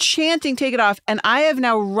and they're chanting, take it off. And I have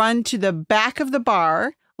now run to the back of the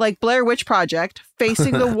bar, like Blair Witch Project,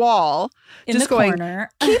 facing the wall, In just the going, corner.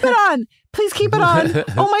 keep it on. Please keep it on.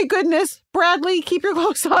 Oh my goodness. Bradley, keep your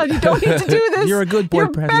clothes on. You don't need to do this. You're a good boy, You're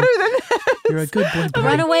Bradley. better than this. You're a good boy, Bradley.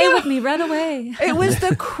 Run away with me. Run away. It was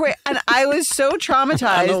and I was so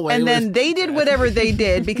traumatized. And then they did whatever they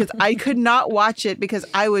did because I could not watch it because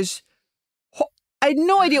I had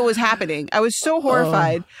no idea what was happening. I was so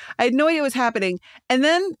horrified. I had no idea what was happening. And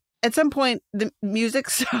then at some point, the music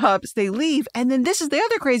stops, they leave. And then this is the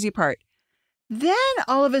other crazy part. Then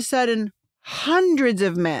all of a sudden, hundreds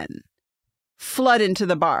of men flood into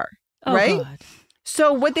the bar, right? God.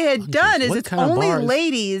 So what they had done is What it's kind of only bars?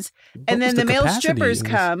 ladies, What and was then the the male capacity strippers in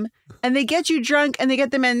this? come, and they get you drunk, and they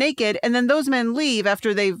get the men naked, and then those men leave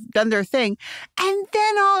after they've done their thing, and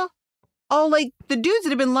then all like the dudes that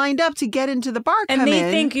have been lined up to get into the bar And come they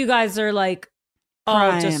in, think you guys are like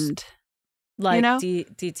all just primed. like You know?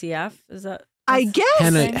 DTF. Is that? I guess.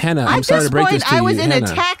 Hannah, I'm At sorry this to break point, this to I was you, in Hannah.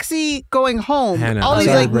 a taxi going home. Hannah, all I'm these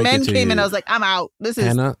sorry to like break men it to came in. you. I was like, I'm out. This is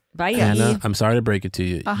Hannah, Bye. Hannah, I'm sorry to break it to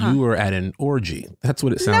you. Uh-huh. You were at an orgy. That's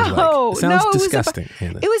what it sounds No, like. It sounds no, it was disgusting,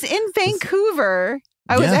 Hannah. It was in Vancouver.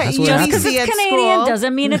 I was Yeah, at that's what UBC happened. Because it's at Canadian school.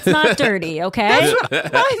 doesn't mean it's not dirty. Okay.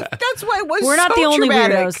 That's why it was. We're not so the only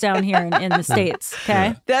traumatic. weirdos down here in the States.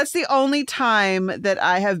 Okay. That's the only time that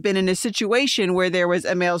I have been in a situation where there was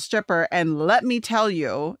a male stripper. And let me tell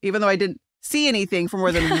you, even though I didn't see anything for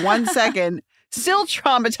more than 1 second, still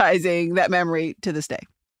traumatizing that memory to this day.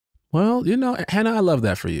 Well, you know, Hannah, I love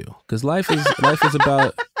that for you because life is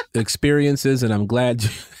about experiences, and I'm glad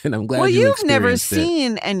Well, you you've never experienced it.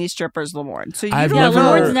 seen any strippers, Lamorne, so you I've don't never-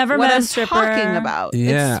 know Lamorne's never what met a I'm stripper. talking about.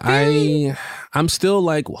 Yeah, It's very- I'm still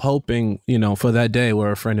like hoping, you know, for that day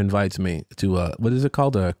where a friend invites me to what is it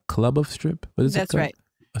called? A club of strip? What is it That's called? right.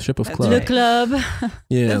 A strip of That's club. The club.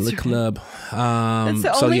 Yeah, That's the right. club. That's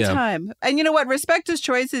the so only yeah. time. And you know what? Respect his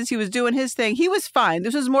choices. He was doing his thing. He was fine.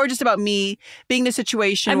 This was more just about me being in a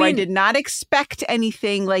situation where I mean- did not expect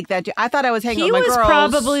anything like that. I thought I was hanging He with my was girls.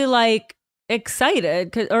 probably like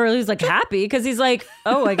excited or he was like happy because he's like,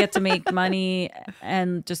 oh, I get to make money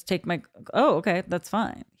and just take my, oh, okay, that's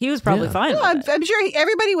fine. He was probably Yeah. fine. No, with I'm it. sure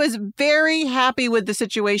everybody was very happy with the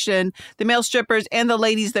situation, the male strippers and the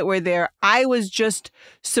ladies that were there. I was just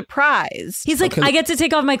surprised. He's like, Okay. I get to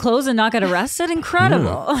take off my clothes and not get arrested.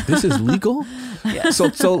 Incredible. Yeah. This is legal.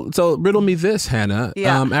 So riddle me this, Hannah.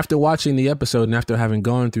 Yeah. After watching the episode and after having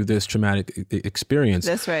gone through this traumatic experience,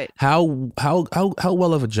 That's right. How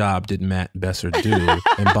well of a job did Matt Besser do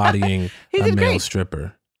embodying He a did male great.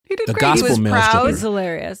 stripper? He did A great. gospel he was male proud. stripper. It's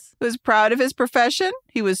hilarious. He was proud of his profession.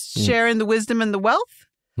 He was sharing the wisdom and the wealth.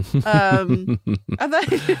 I thought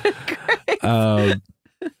great.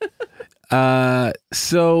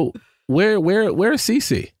 So where's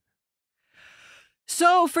Cece?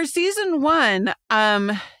 So for season 1,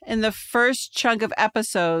 in the first chunk of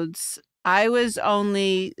episodes, I was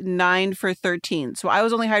only 9 for 13. So I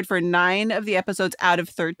was only hired for 9 of the episodes out of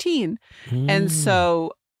 13. And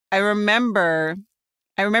so I remember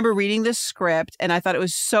reading the script and I thought it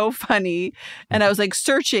was so funny. And I was like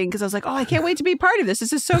searching because I was like, oh, I can't wait to be part of this.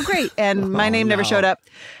 This is so great. And my name never showed up.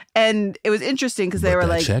 And it was interesting because they were That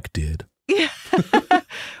like, check did.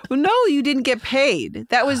 well, no, you didn't get paid.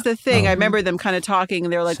 That was the thing. I remember them kind of talking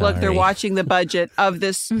and they were like, look, they're Sorry. watching the budget of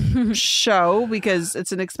this show because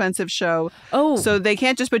it's an expensive show. Oh, So they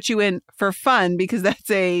can't just put you in for fun because that's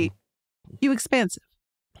you expensive.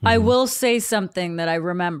 I will say something that I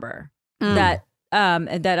remember Mm.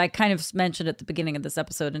 that I kind of mentioned at the beginning of this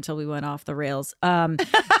episode until we went off the rails.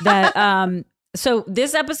 So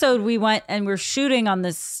this episode we went and we're shooting on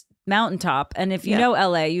this mountaintop, and if you know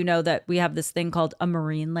LA, you know that we have this thing called a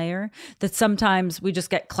marine layer that sometimes we just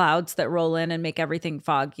get clouds that roll in and make everything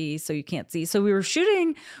foggy so you can't see. So we were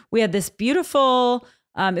shooting, we had this beautiful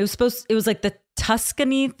it was like the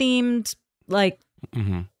Tuscany themed like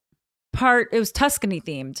part, it was Tuscany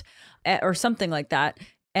themed or something like that.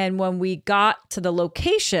 And when we got to the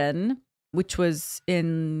location, which was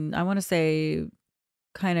in, I want to say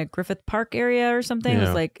kind of Griffith Park area or something, it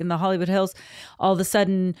was like in the Hollywood Hills, all of a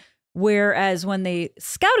sudden, whereas when they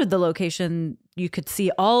scouted the location, you could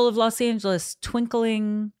see all of Los Angeles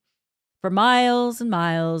twinkling for miles and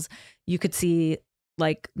miles. You could see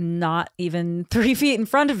like not even 3 feet in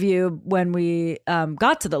front of you when we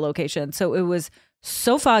got to the location. So it was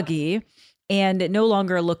so foggy and it no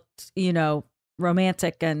longer looked,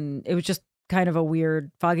 romantic, and it was just kind of a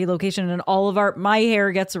weird foggy location, and all of my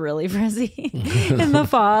hair gets really frizzy in the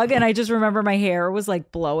fog, and I just remember my hair was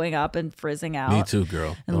like blowing up and frizzing out. Me too,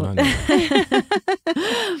 girl.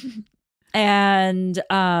 And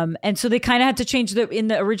so they kind of had to change in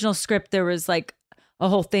the original script. There was like a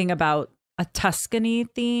whole thing about a Tuscany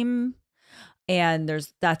theme, and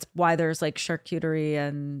that's why there's like charcuterie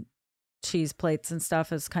and cheese plates and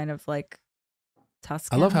stuff is kind of like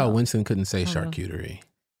Tuscan. I love how Winston couldn't say charcuterie.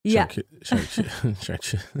 Yeah.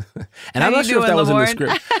 And I'm not sure if that was in the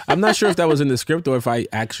script. I'm not sure if that was in the script or if I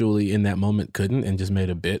actually in that moment couldn't and just made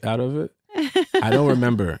a bit out of it. I don't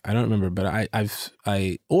remember, but I've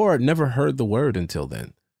never heard the word until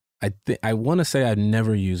then. I want to say I'd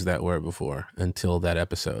never used that word before until that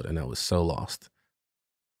episode, and I was so lost.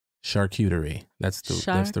 Charcuterie. That's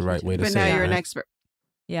the right way to say it. But now you're an right? expert.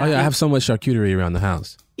 Yeah. Oh yeah, I have so much charcuterie around the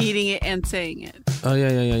house. Eating it and saying it. Oh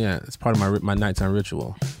yeah. It's part of my nighttime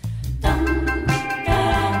ritual.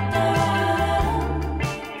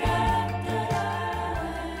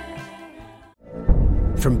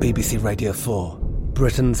 From BBC Radio 4,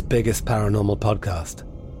 Britain's biggest paranormal podcast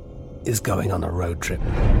is going on a road trip.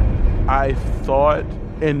 I thought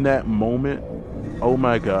in that moment, oh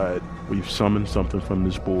my God, we've summoned something from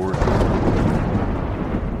this board.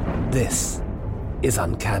 This is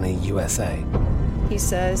Uncanny USA. He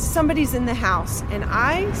says, somebody's in the house, and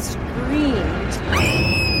I screamed.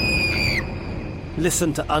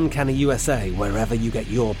 Listen to Uncanny USA wherever you get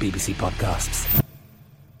your BBC podcasts,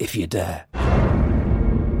 if you dare.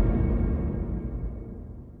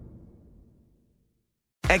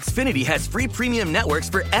 Xfinity has free premium networks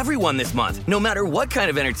for everyone this month, no matter what kind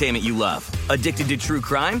of entertainment you love. Addicted to true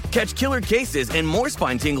crime? Catch killer cases and more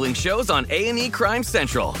spine-tingling shows on A&E Crime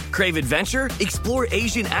Central. Crave adventure? Explore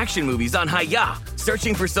Asian action movies on Hi-YAH.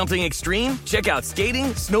 Searching for something extreme? Check out skating,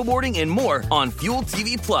 snowboarding, and more on Fuel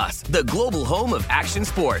TV Plus, the global home of action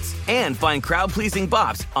sports. And find crowd-pleasing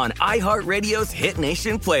bops on iHeartRadio's Hit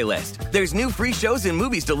Nation playlist. There's new free shows and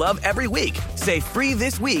movies to love every week. Say free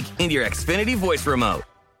this week in your Xfinity voice remote.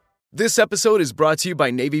 This episode is brought to you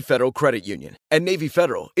by Navy Federal Credit Union. At Navy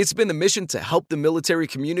Federal, it's been the mission to help the military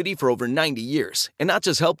community for over 90 years. And not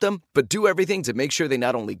just help them, but do everything to make sure they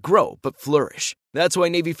not only grow, but flourish. That's why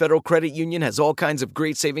Navy Federal Credit Union has all kinds of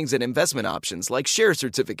great savings and investment options like share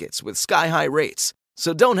certificates with sky-high rates.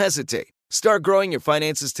 So don't hesitate. Start growing your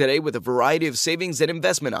finances today with a variety of savings and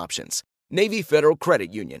investment options. Navy Federal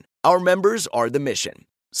Credit Union. Our members are the mission.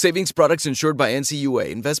 Savings products insured by NCUA.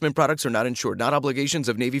 Investment products are not insured, not obligations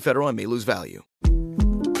of Navy Federal and may lose value.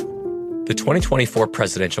 The 2024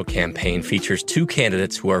 presidential campaign features two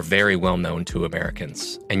candidates who are very well known to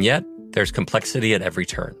Americans. And yet, there's complexity at every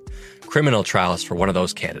turn. Criminal trials for one of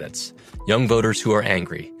those candidates. Young voters who are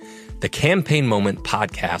angry. The Campaign Moment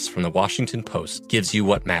podcast from the Washington Post gives you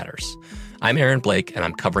what matters. I'm Aaron Blake, and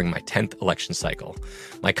I'm covering my 10th election cycle.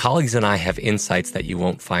 My colleagues and I have insights that you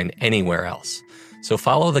won't find anywhere else. So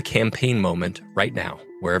follow The Campaign Moment right now,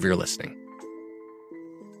 wherever you're listening.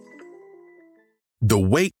 The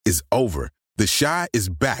wait is over. The Chi is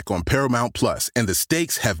back on Paramount Plus, and the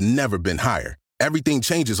stakes have never been higher. Everything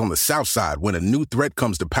changes on the South Side when a new threat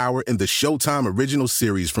comes to power in the Showtime original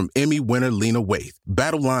series from Emmy winner Lena Waithe.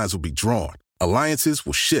 Battle lines will be drawn, alliances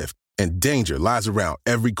will shift, and danger lies around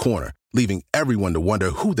every corner, leaving everyone to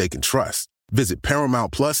wonder who they can trust. Visit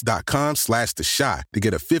ParamountPlus.com/The Chi to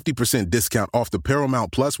get a 50% discount off the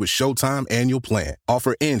Paramount Plus with Showtime annual plan.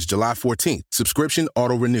 Offer ends July 14th. Subscription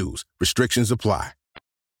auto-renews. Restrictions apply.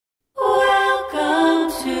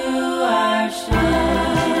 Welcome to our show.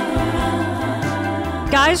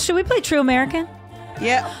 Guys, should we play True American?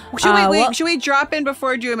 Yeah. Should we drop in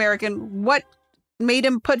before True American? What made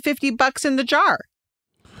him put $50 in the jar?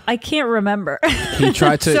 I can't remember. He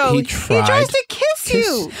tried to. He tries to kiss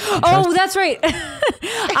you. Oh, that's right.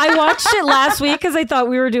 I watched it last week because I thought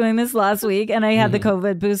we were doing this last week, and I had the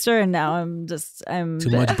COVID booster, and now I'm too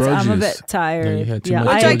much bro I'm a juice. bit tired. Yeah,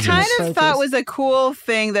 Which I kind of thought was a cool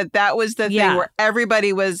thing that was the thing where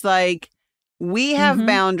everybody was like, we have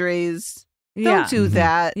boundaries. Don't do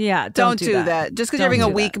that. Yeah, don't do that. Just because you're having a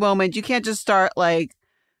weak moment, you can't just start like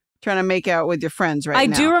trying to make out with your friends right now. I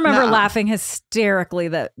do remember laughing hysterically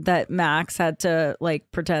that Max had to like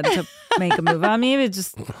pretend to make a move on me. It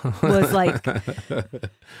just was like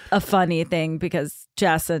a funny thing because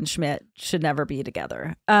Jess and Schmidt should never be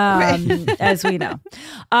together, as we know.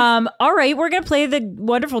 All right, we're going to play the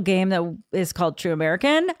wonderful game that is called True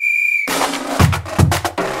American.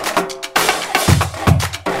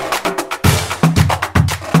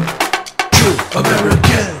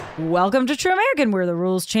 American. Welcome to True American, where the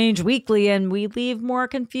rules change weekly and we leave more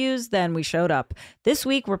confused than we showed up. This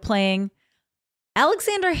week, we're playing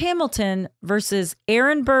Alexander Hamilton versus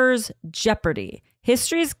Aaron Burr's Jeopardy!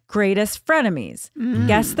 History's greatest frenemies.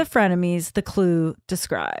 Guess the frenemies the clue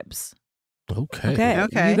describes. Okay.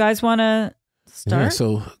 You guys want to start? Yeah,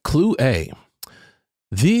 so clue A.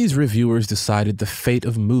 These reviewers decided the fate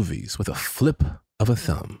of movies with a flip of a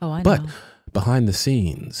thumb. Oh, I know. But behind the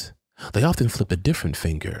scenes, they often flip a different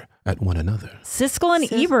finger at one another. Siskel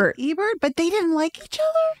and Ebert. But they didn't like each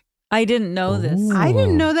other? I didn't know this. I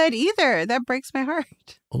didn't know that either. That breaks my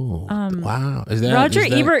heart. Oh, wow. Is that Roger is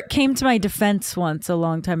that- Ebert came to my defense once a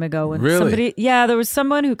long time ago. When Really? somebody, there was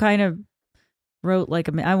someone who kind of wrote like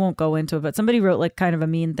I won't go into it, but somebody wrote like kind of a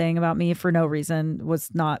mean thing about me for no reason. Was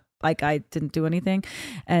not like I didn't do anything,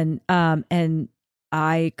 and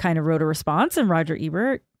I kind of wrote a response. And Roger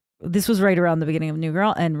Ebert, this was right around the beginning of New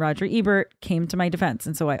Girl, and Roger Ebert came to my defense,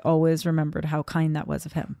 and so I always remembered how kind that was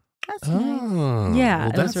of him. That's nice. Yeah, well,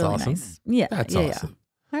 it that's was really awesome. nice. Yeah, That's yeah, awesome.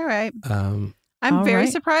 All right. Um, I'm All very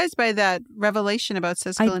right. surprised by that revelation about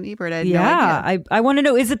Siskel and Ebert. I had no yeah, idea. I want to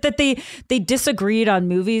know, is it that they disagreed on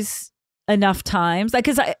movies enough times? Like,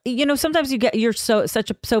 because sometimes you're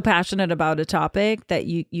so passionate about a topic that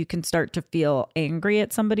you can start to feel angry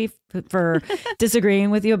at somebody for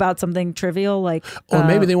disagreeing with you about something trivial, like or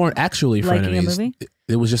maybe they weren't actually liking a frenemies. movie.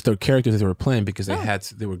 It was just their characters that they were playing because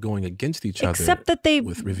they were going against each other. Except that they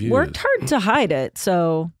with reviews. worked hard to hide it.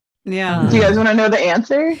 So yeah. Do you guys want to know the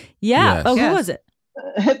answer? Yeah. Yes. Oh, who was it?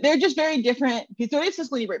 They're just very different. So it's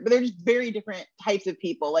Siskel and Ebert, but they're just very different types of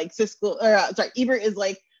people. Like Ebert is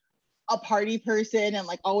like a party person and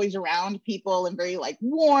like always around people and very like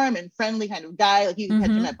warm and friendly kind of guy. Like you can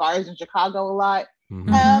catch him at bars in Chicago a lot.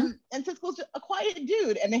 And Siskel's a quiet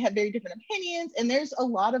dude, and they have very different opinions. And there's a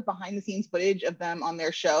lot of behind the scenes footage of them on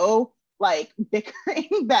their show, like bickering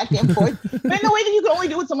back and forth, but in a way that you can only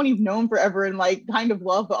do with someone you've known forever and like kind of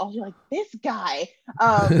love, but also like this guy.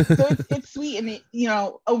 So it's sweet, and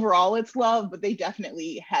overall it's love, but they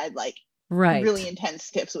definitely had like really intense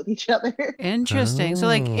tips with each other. Interesting. So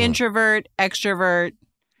like introvert, extrovert,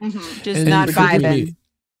 just And not forgive vibing. me,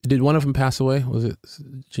 did one of them pass away? Was it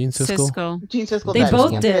Gene Siskel? Gene Siskel. They died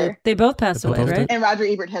both of did. cancer. They both passed They both away, did? right? And Roger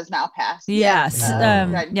Ebert has now passed. Yes.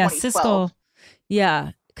 died in Yeah. 2012. Siskel.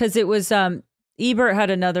 Yeah. Because it was Ebert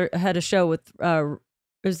had a show with it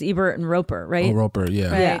was Ebert and Roper, right? Oh, Roper, yeah.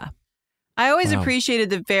 Right. Yeah. I always Wow. appreciated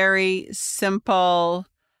the very simple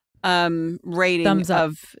rating Thumbs up.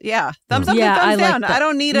 of thumbs up Yeah, and I thumbs like down. that. I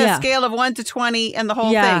don't need a Yeah. scale of 1 to 20 and the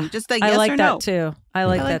whole Yeah. thing. Just like I yes like or that no. too. I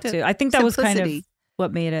like that the too. I think that was kind of simplicity.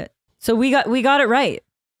 what made it. So we got it right.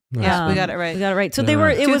 Yes, we got it right. We got it right. So Yeah. they were.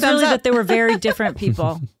 It Two was thumbs really up. that they were very different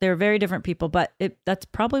people. They were very different people, but that's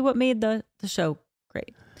probably what made the show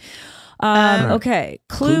great. Okay,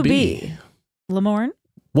 Clue B. Lamorne.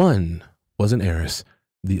 One was an heiress.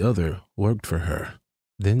 The other worked for her.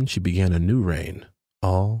 Then she began a new reign,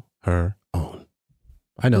 all her own.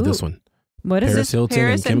 I know this Ooh. one. What is Paris this? Hilton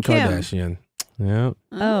Paris and Kim and Kim. Kardashian. Yeah.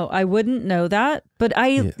 Oh, I wouldn't know that. But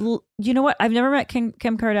you know what? I've never met Kim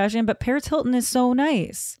Kardashian, but Paris Hilton is so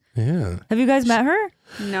nice. Yeah. Have you guys met her?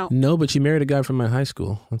 No. No, but she married a guy from my high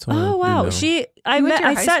school. That's all I Oh wow, know. I You went to your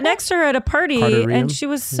I high sat school? next to her at a party, Carter Riem? and she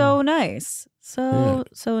was so nice, so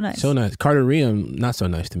nice. So nice. Carter Riem, not so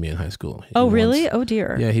nice to me in high school. Oh He really? once- Oh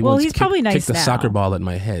dear. Yeah, he well, once he's probably nice kicked the now. soccer ball at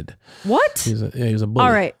my head. What? He was a bully.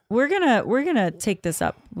 All right, we're gonna take this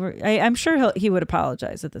up. I'm sure he would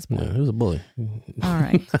apologize at this point. Yeah, he was a bully. All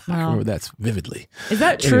right. I Well, remember that vividly. is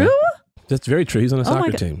that Anyway, true? That's very true. He's on a Oh my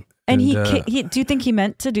soccer God. team. And he do you think he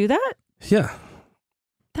meant to do that? Yeah.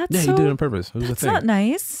 That's Yeah, so, he did it on purpose. It was That's a thing. not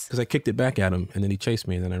nice. Because I kicked it back at him, and then he chased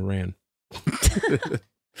me, and then I ran.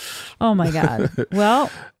 Oh my God. Well,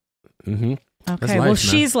 Mm-hmm. okay. Well,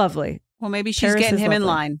 she's lovely. Well, maybe she's Paris getting is him in lovely.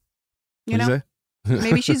 line. You What'd know? you say?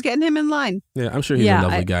 Maybe she's getting him in line. Yeah, I'm sure he's Yeah, a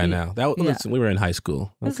lovely I- guy now. That yeah. listen, we were in high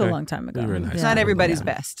school. This is a long time ago. We were in high It's school. not everybody's Yeah.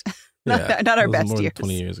 best. Yeah, not our it was best more than years.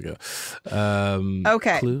 20 years ago.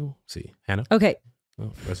 Okay. Clue. See, Hannah. Okay.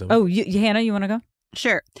 Oh, rest of Oh, Hannah, you want to go?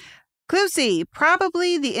 Sure. Clue C,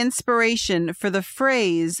 probably the inspiration for the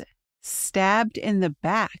phrase stabbed in the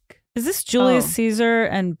back. Is this Julius Oh. Caesar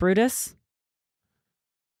and Brutus?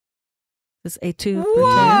 This A2?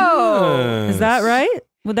 Whoa! Is that right?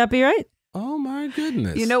 Would that be right? Oh my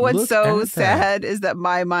goodness! You know what's Look so at that. sad is that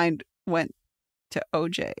my mind went to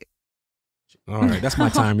OJ. All right, that's my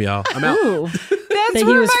time, y'all. I'm out. Ooh. That's that he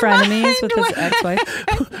where was my frenemies mind with his went. ex-wife.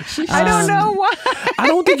 I don't know why. I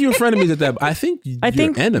don't think you're frenemies at that. I think you're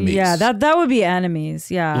enemies. Yeah, that would be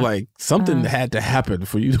enemies. Yeah, Like something had to happen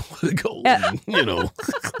for you to want to go. You know.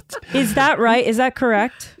 Is that right? Is that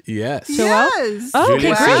correct? Yes. Yes. Oh, okay,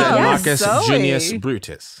 Julius great. Caesar, Yes. Marcus Zoe. Junius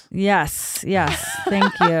Brutus. Yes.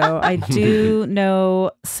 Thank you. I do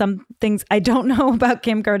know some things. I don't know about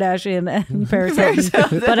Kim Kardashian and Paris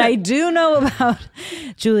Hilton, but I do know about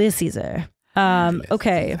Julius Caesar.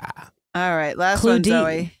 Okay. All right, last Clue one, D.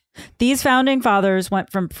 Zoe. These founding fathers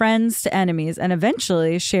went from friends to enemies and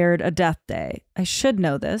eventually shared a death day. I should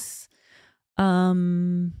know this.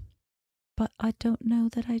 But I don't know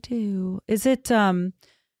that I do. Is it Yeah,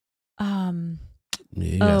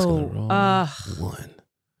 you guys got the wrong one.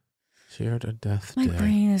 Shared a death my day.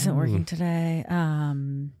 brain isn't working today.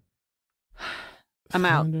 I'm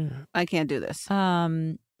out. I can't do this. Yeah.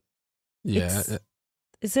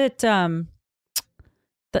 Is it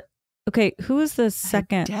okay, who is the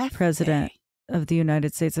second president of the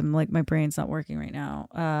United States? I'm like, my brain's not working right now.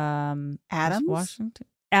 Adams? Washington.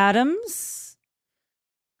 Adams?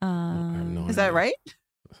 Is that right?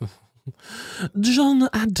 John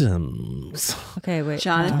Adams. Okay, wait.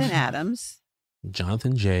 Jonathan Adams.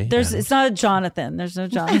 Jonathan J. It's not a Jonathan. There's no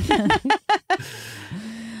Jonathan.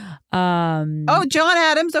 Oh, John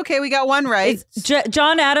Adams. Okay, we got one right.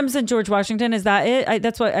 John Adams and George Washington. Is that it?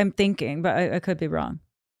 That's what I'm thinking, but I could be wrong.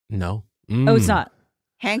 No. Oh, it's not.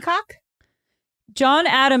 Hancock? John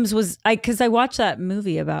Adams was because I watched that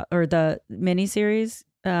movie or the miniseries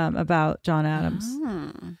about John Adams.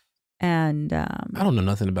 And I don't know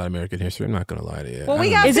nothing about American history. I'm not going to lie to you. Well, we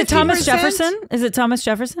got Is it Thomas 50%? Jefferson? Is it Thomas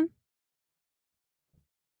Jefferson?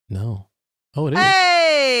 No. Oh, it is.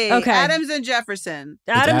 Hey, Okay. Adams and Jefferson.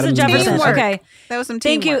 Adams and Jefferson. Teamwork. Okay. That was some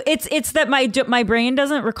Thank you. teamwork. It's that my brain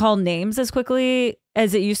doesn't recall names as quickly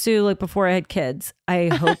as it used to, like before I had kids. I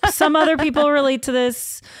hope some other people relate to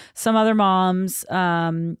this. Some other moms.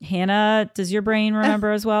 Hannah, does your brain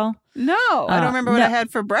remember as well? No, I don't remember what no. I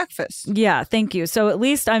had for breakfast. Yeah, thank you. So at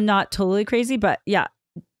least I'm not totally crazy, but yeah,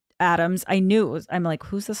 Adams. I knew it was. I'm like,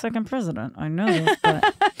 who's the second president? I know this,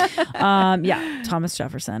 but yeah, Thomas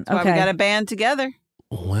Jefferson. That's Okay, why we got a band together.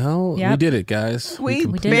 Well, we Yep. did it, guys. We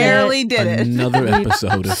completed barely did it. Another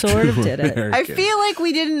episode of sort of True did it. American. I feel like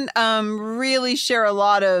we didn't really share a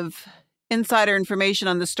lot of insider information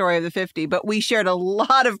on the story of the 50, but we shared a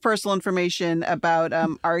lot of personal information about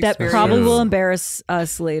our that experience. probably will embarrass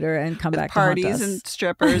us later and come back parties to haunt us. and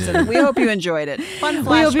strippers, and we hope you enjoyed it. Fun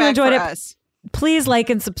flashback We hope you enjoyed for it. us. Please like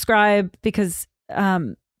and subscribe because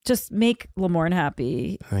just make Lamorne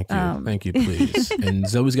happy. Thank you. Thank you, please. And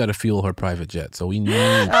Zoe's got to fuel her private jet, so we need.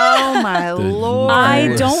 Oh my Lord!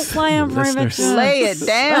 I don't fly on private listeners. jets. Lay it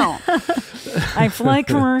down. I fly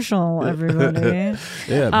commercial, everybody.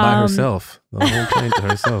 Yeah, by herself. The whole plane to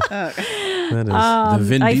herself. That is the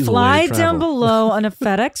Vin I Diesel fly way to down travel. below on a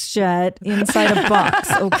FedEx jet inside a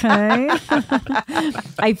box, okay?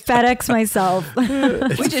 I FedEx myself.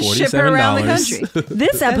 We just ship her around the country.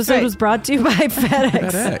 This episode right. was brought to you by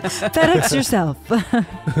FedEx. FedEx yourself. Thanks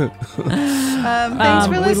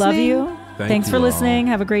for listening. We love you. Thanks you for all. listening.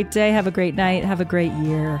 Have a great day. Have a great night. Have a great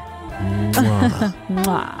year. Mwah.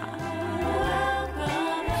 Mwah.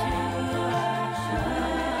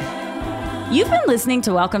 You've been listening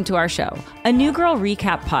to Welcome to Our Show, a New Girl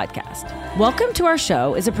recap podcast. Welcome to Our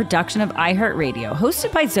Show is a production of iHeartRadio,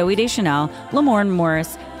 hosted by Zoe Deschanel, Lamorne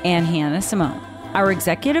Morris, and Hannah Simone. Our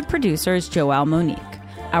executive producer is Joelle Monique.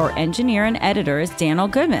 Our engineer and editor is Daniel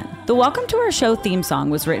Goodman. The Welcome to Our Show theme song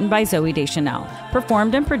was written by Zoe Deschanel,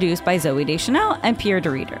 performed and produced by Zoe Deschanel and Pierre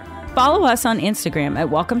DeReader. Follow us on Instagram at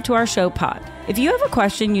Welcome to Our Show Pod. If you have a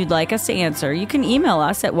question you'd like us to answer, you can email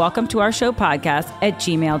us at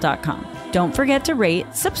welcometourourshowpodcast@gmail.com. Don't forget to rate,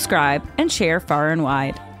 subscribe, and share far and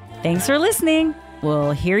wide. Thanks for listening.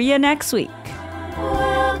 We'll hear you next week.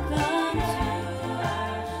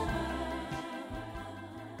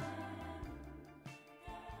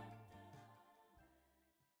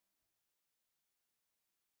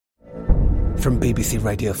 From BBC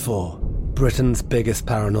Radio 4, Britain's biggest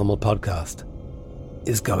paranormal podcast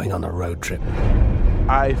is going on a road trip.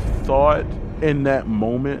 I thought in that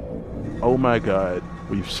moment, oh my God,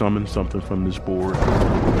 we've summoned something from this board.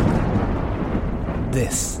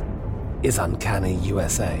 This is Uncanny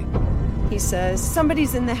USA. He says,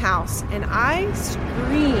 somebody's in the house, and I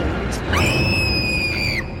screamed.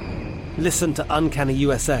 Listen to Uncanny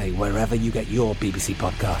USA wherever you get your BBC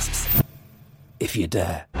podcasts, if you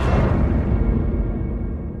dare.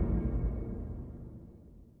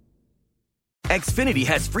 Xfinity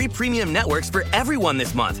has free premium networks for everyone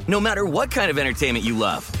this month, no matter what kind of entertainment you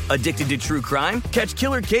love. Addicted to true crime? Catch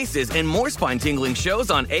killer cases and more spine-tingling shows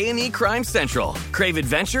on A&E Crime Central. Crave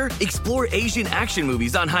adventure? Explore Asian action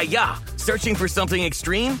movies on Hi-YAH. Searching for something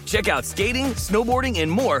extreme? Check out skating, snowboarding, and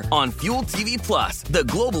more on Fuel TV Plus, the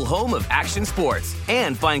global home of action sports.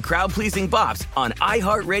 And find crowd-pleasing bops on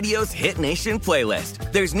iHeartRadio's Hit Nation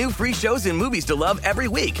playlist. There's new free shows and movies to love every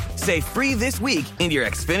week. Say free this week in your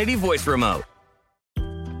Xfinity voice remote.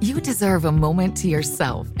 You deserve a moment to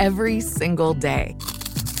yourself every single day.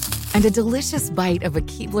 And a delicious bite of a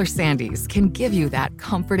Keebler Sandies can give you that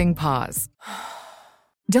comforting pause.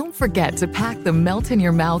 Don't forget to pack the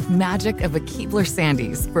melt-in-your-mouth magic of a Keebler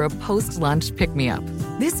Sandies for a post-lunch pick-me-up.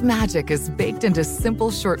 This magic is baked into simple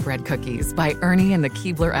shortbread cookies by Ernie and the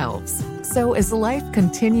Keebler Elves. So as life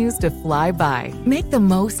continues to fly by, make the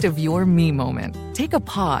most of your me moment. Take a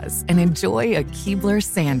pause and enjoy a Keebler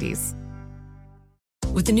Sandies.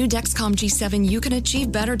 With the new Dexcom G7, you can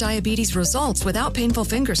achieve better diabetes results without painful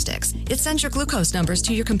finger sticks. It sends your glucose numbers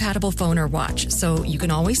to your compatible phone or watch, so you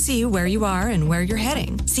can always see where you are and where you're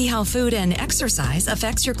heading. See how food and exercise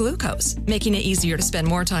affects your glucose, making it easier to spend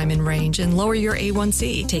more time in range and lower your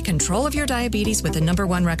A1C. Take control of your diabetes with the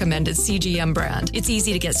 #1 recommended CGM brand. It's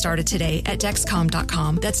easy to get started today at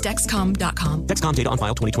Dexcom.com. That's Dexcom.com. Dexcom data on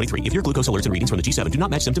file 2023. If your glucose alerts and readings from the G7 do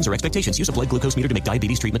not match symptoms or expectations, use a blood glucose meter to make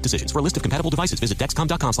diabetes treatment decisions. For a list of compatible devices, visit Dexcom.com/compatibility.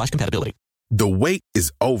 The wait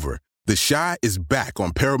is over. The Chi is back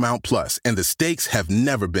on Paramount Plus, and the stakes have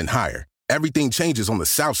never been higher. Everything changes on the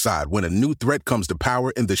South Side when a new threat comes to power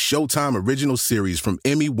in the Showtime original series from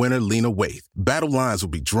Emmy winner Lena Waithe. Battle lines will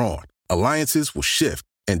be drawn, alliances will shift,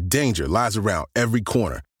 and danger lies around every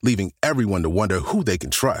corner, leaving everyone to wonder who they can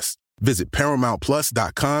trust. Visit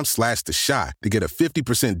ParamountPlus.com/The Chi to get a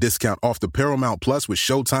 50% discount off the Paramount Plus with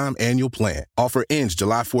Showtime annual plan. Offer ends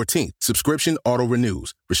July 14th. Subscription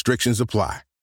auto-renews. Restrictions apply.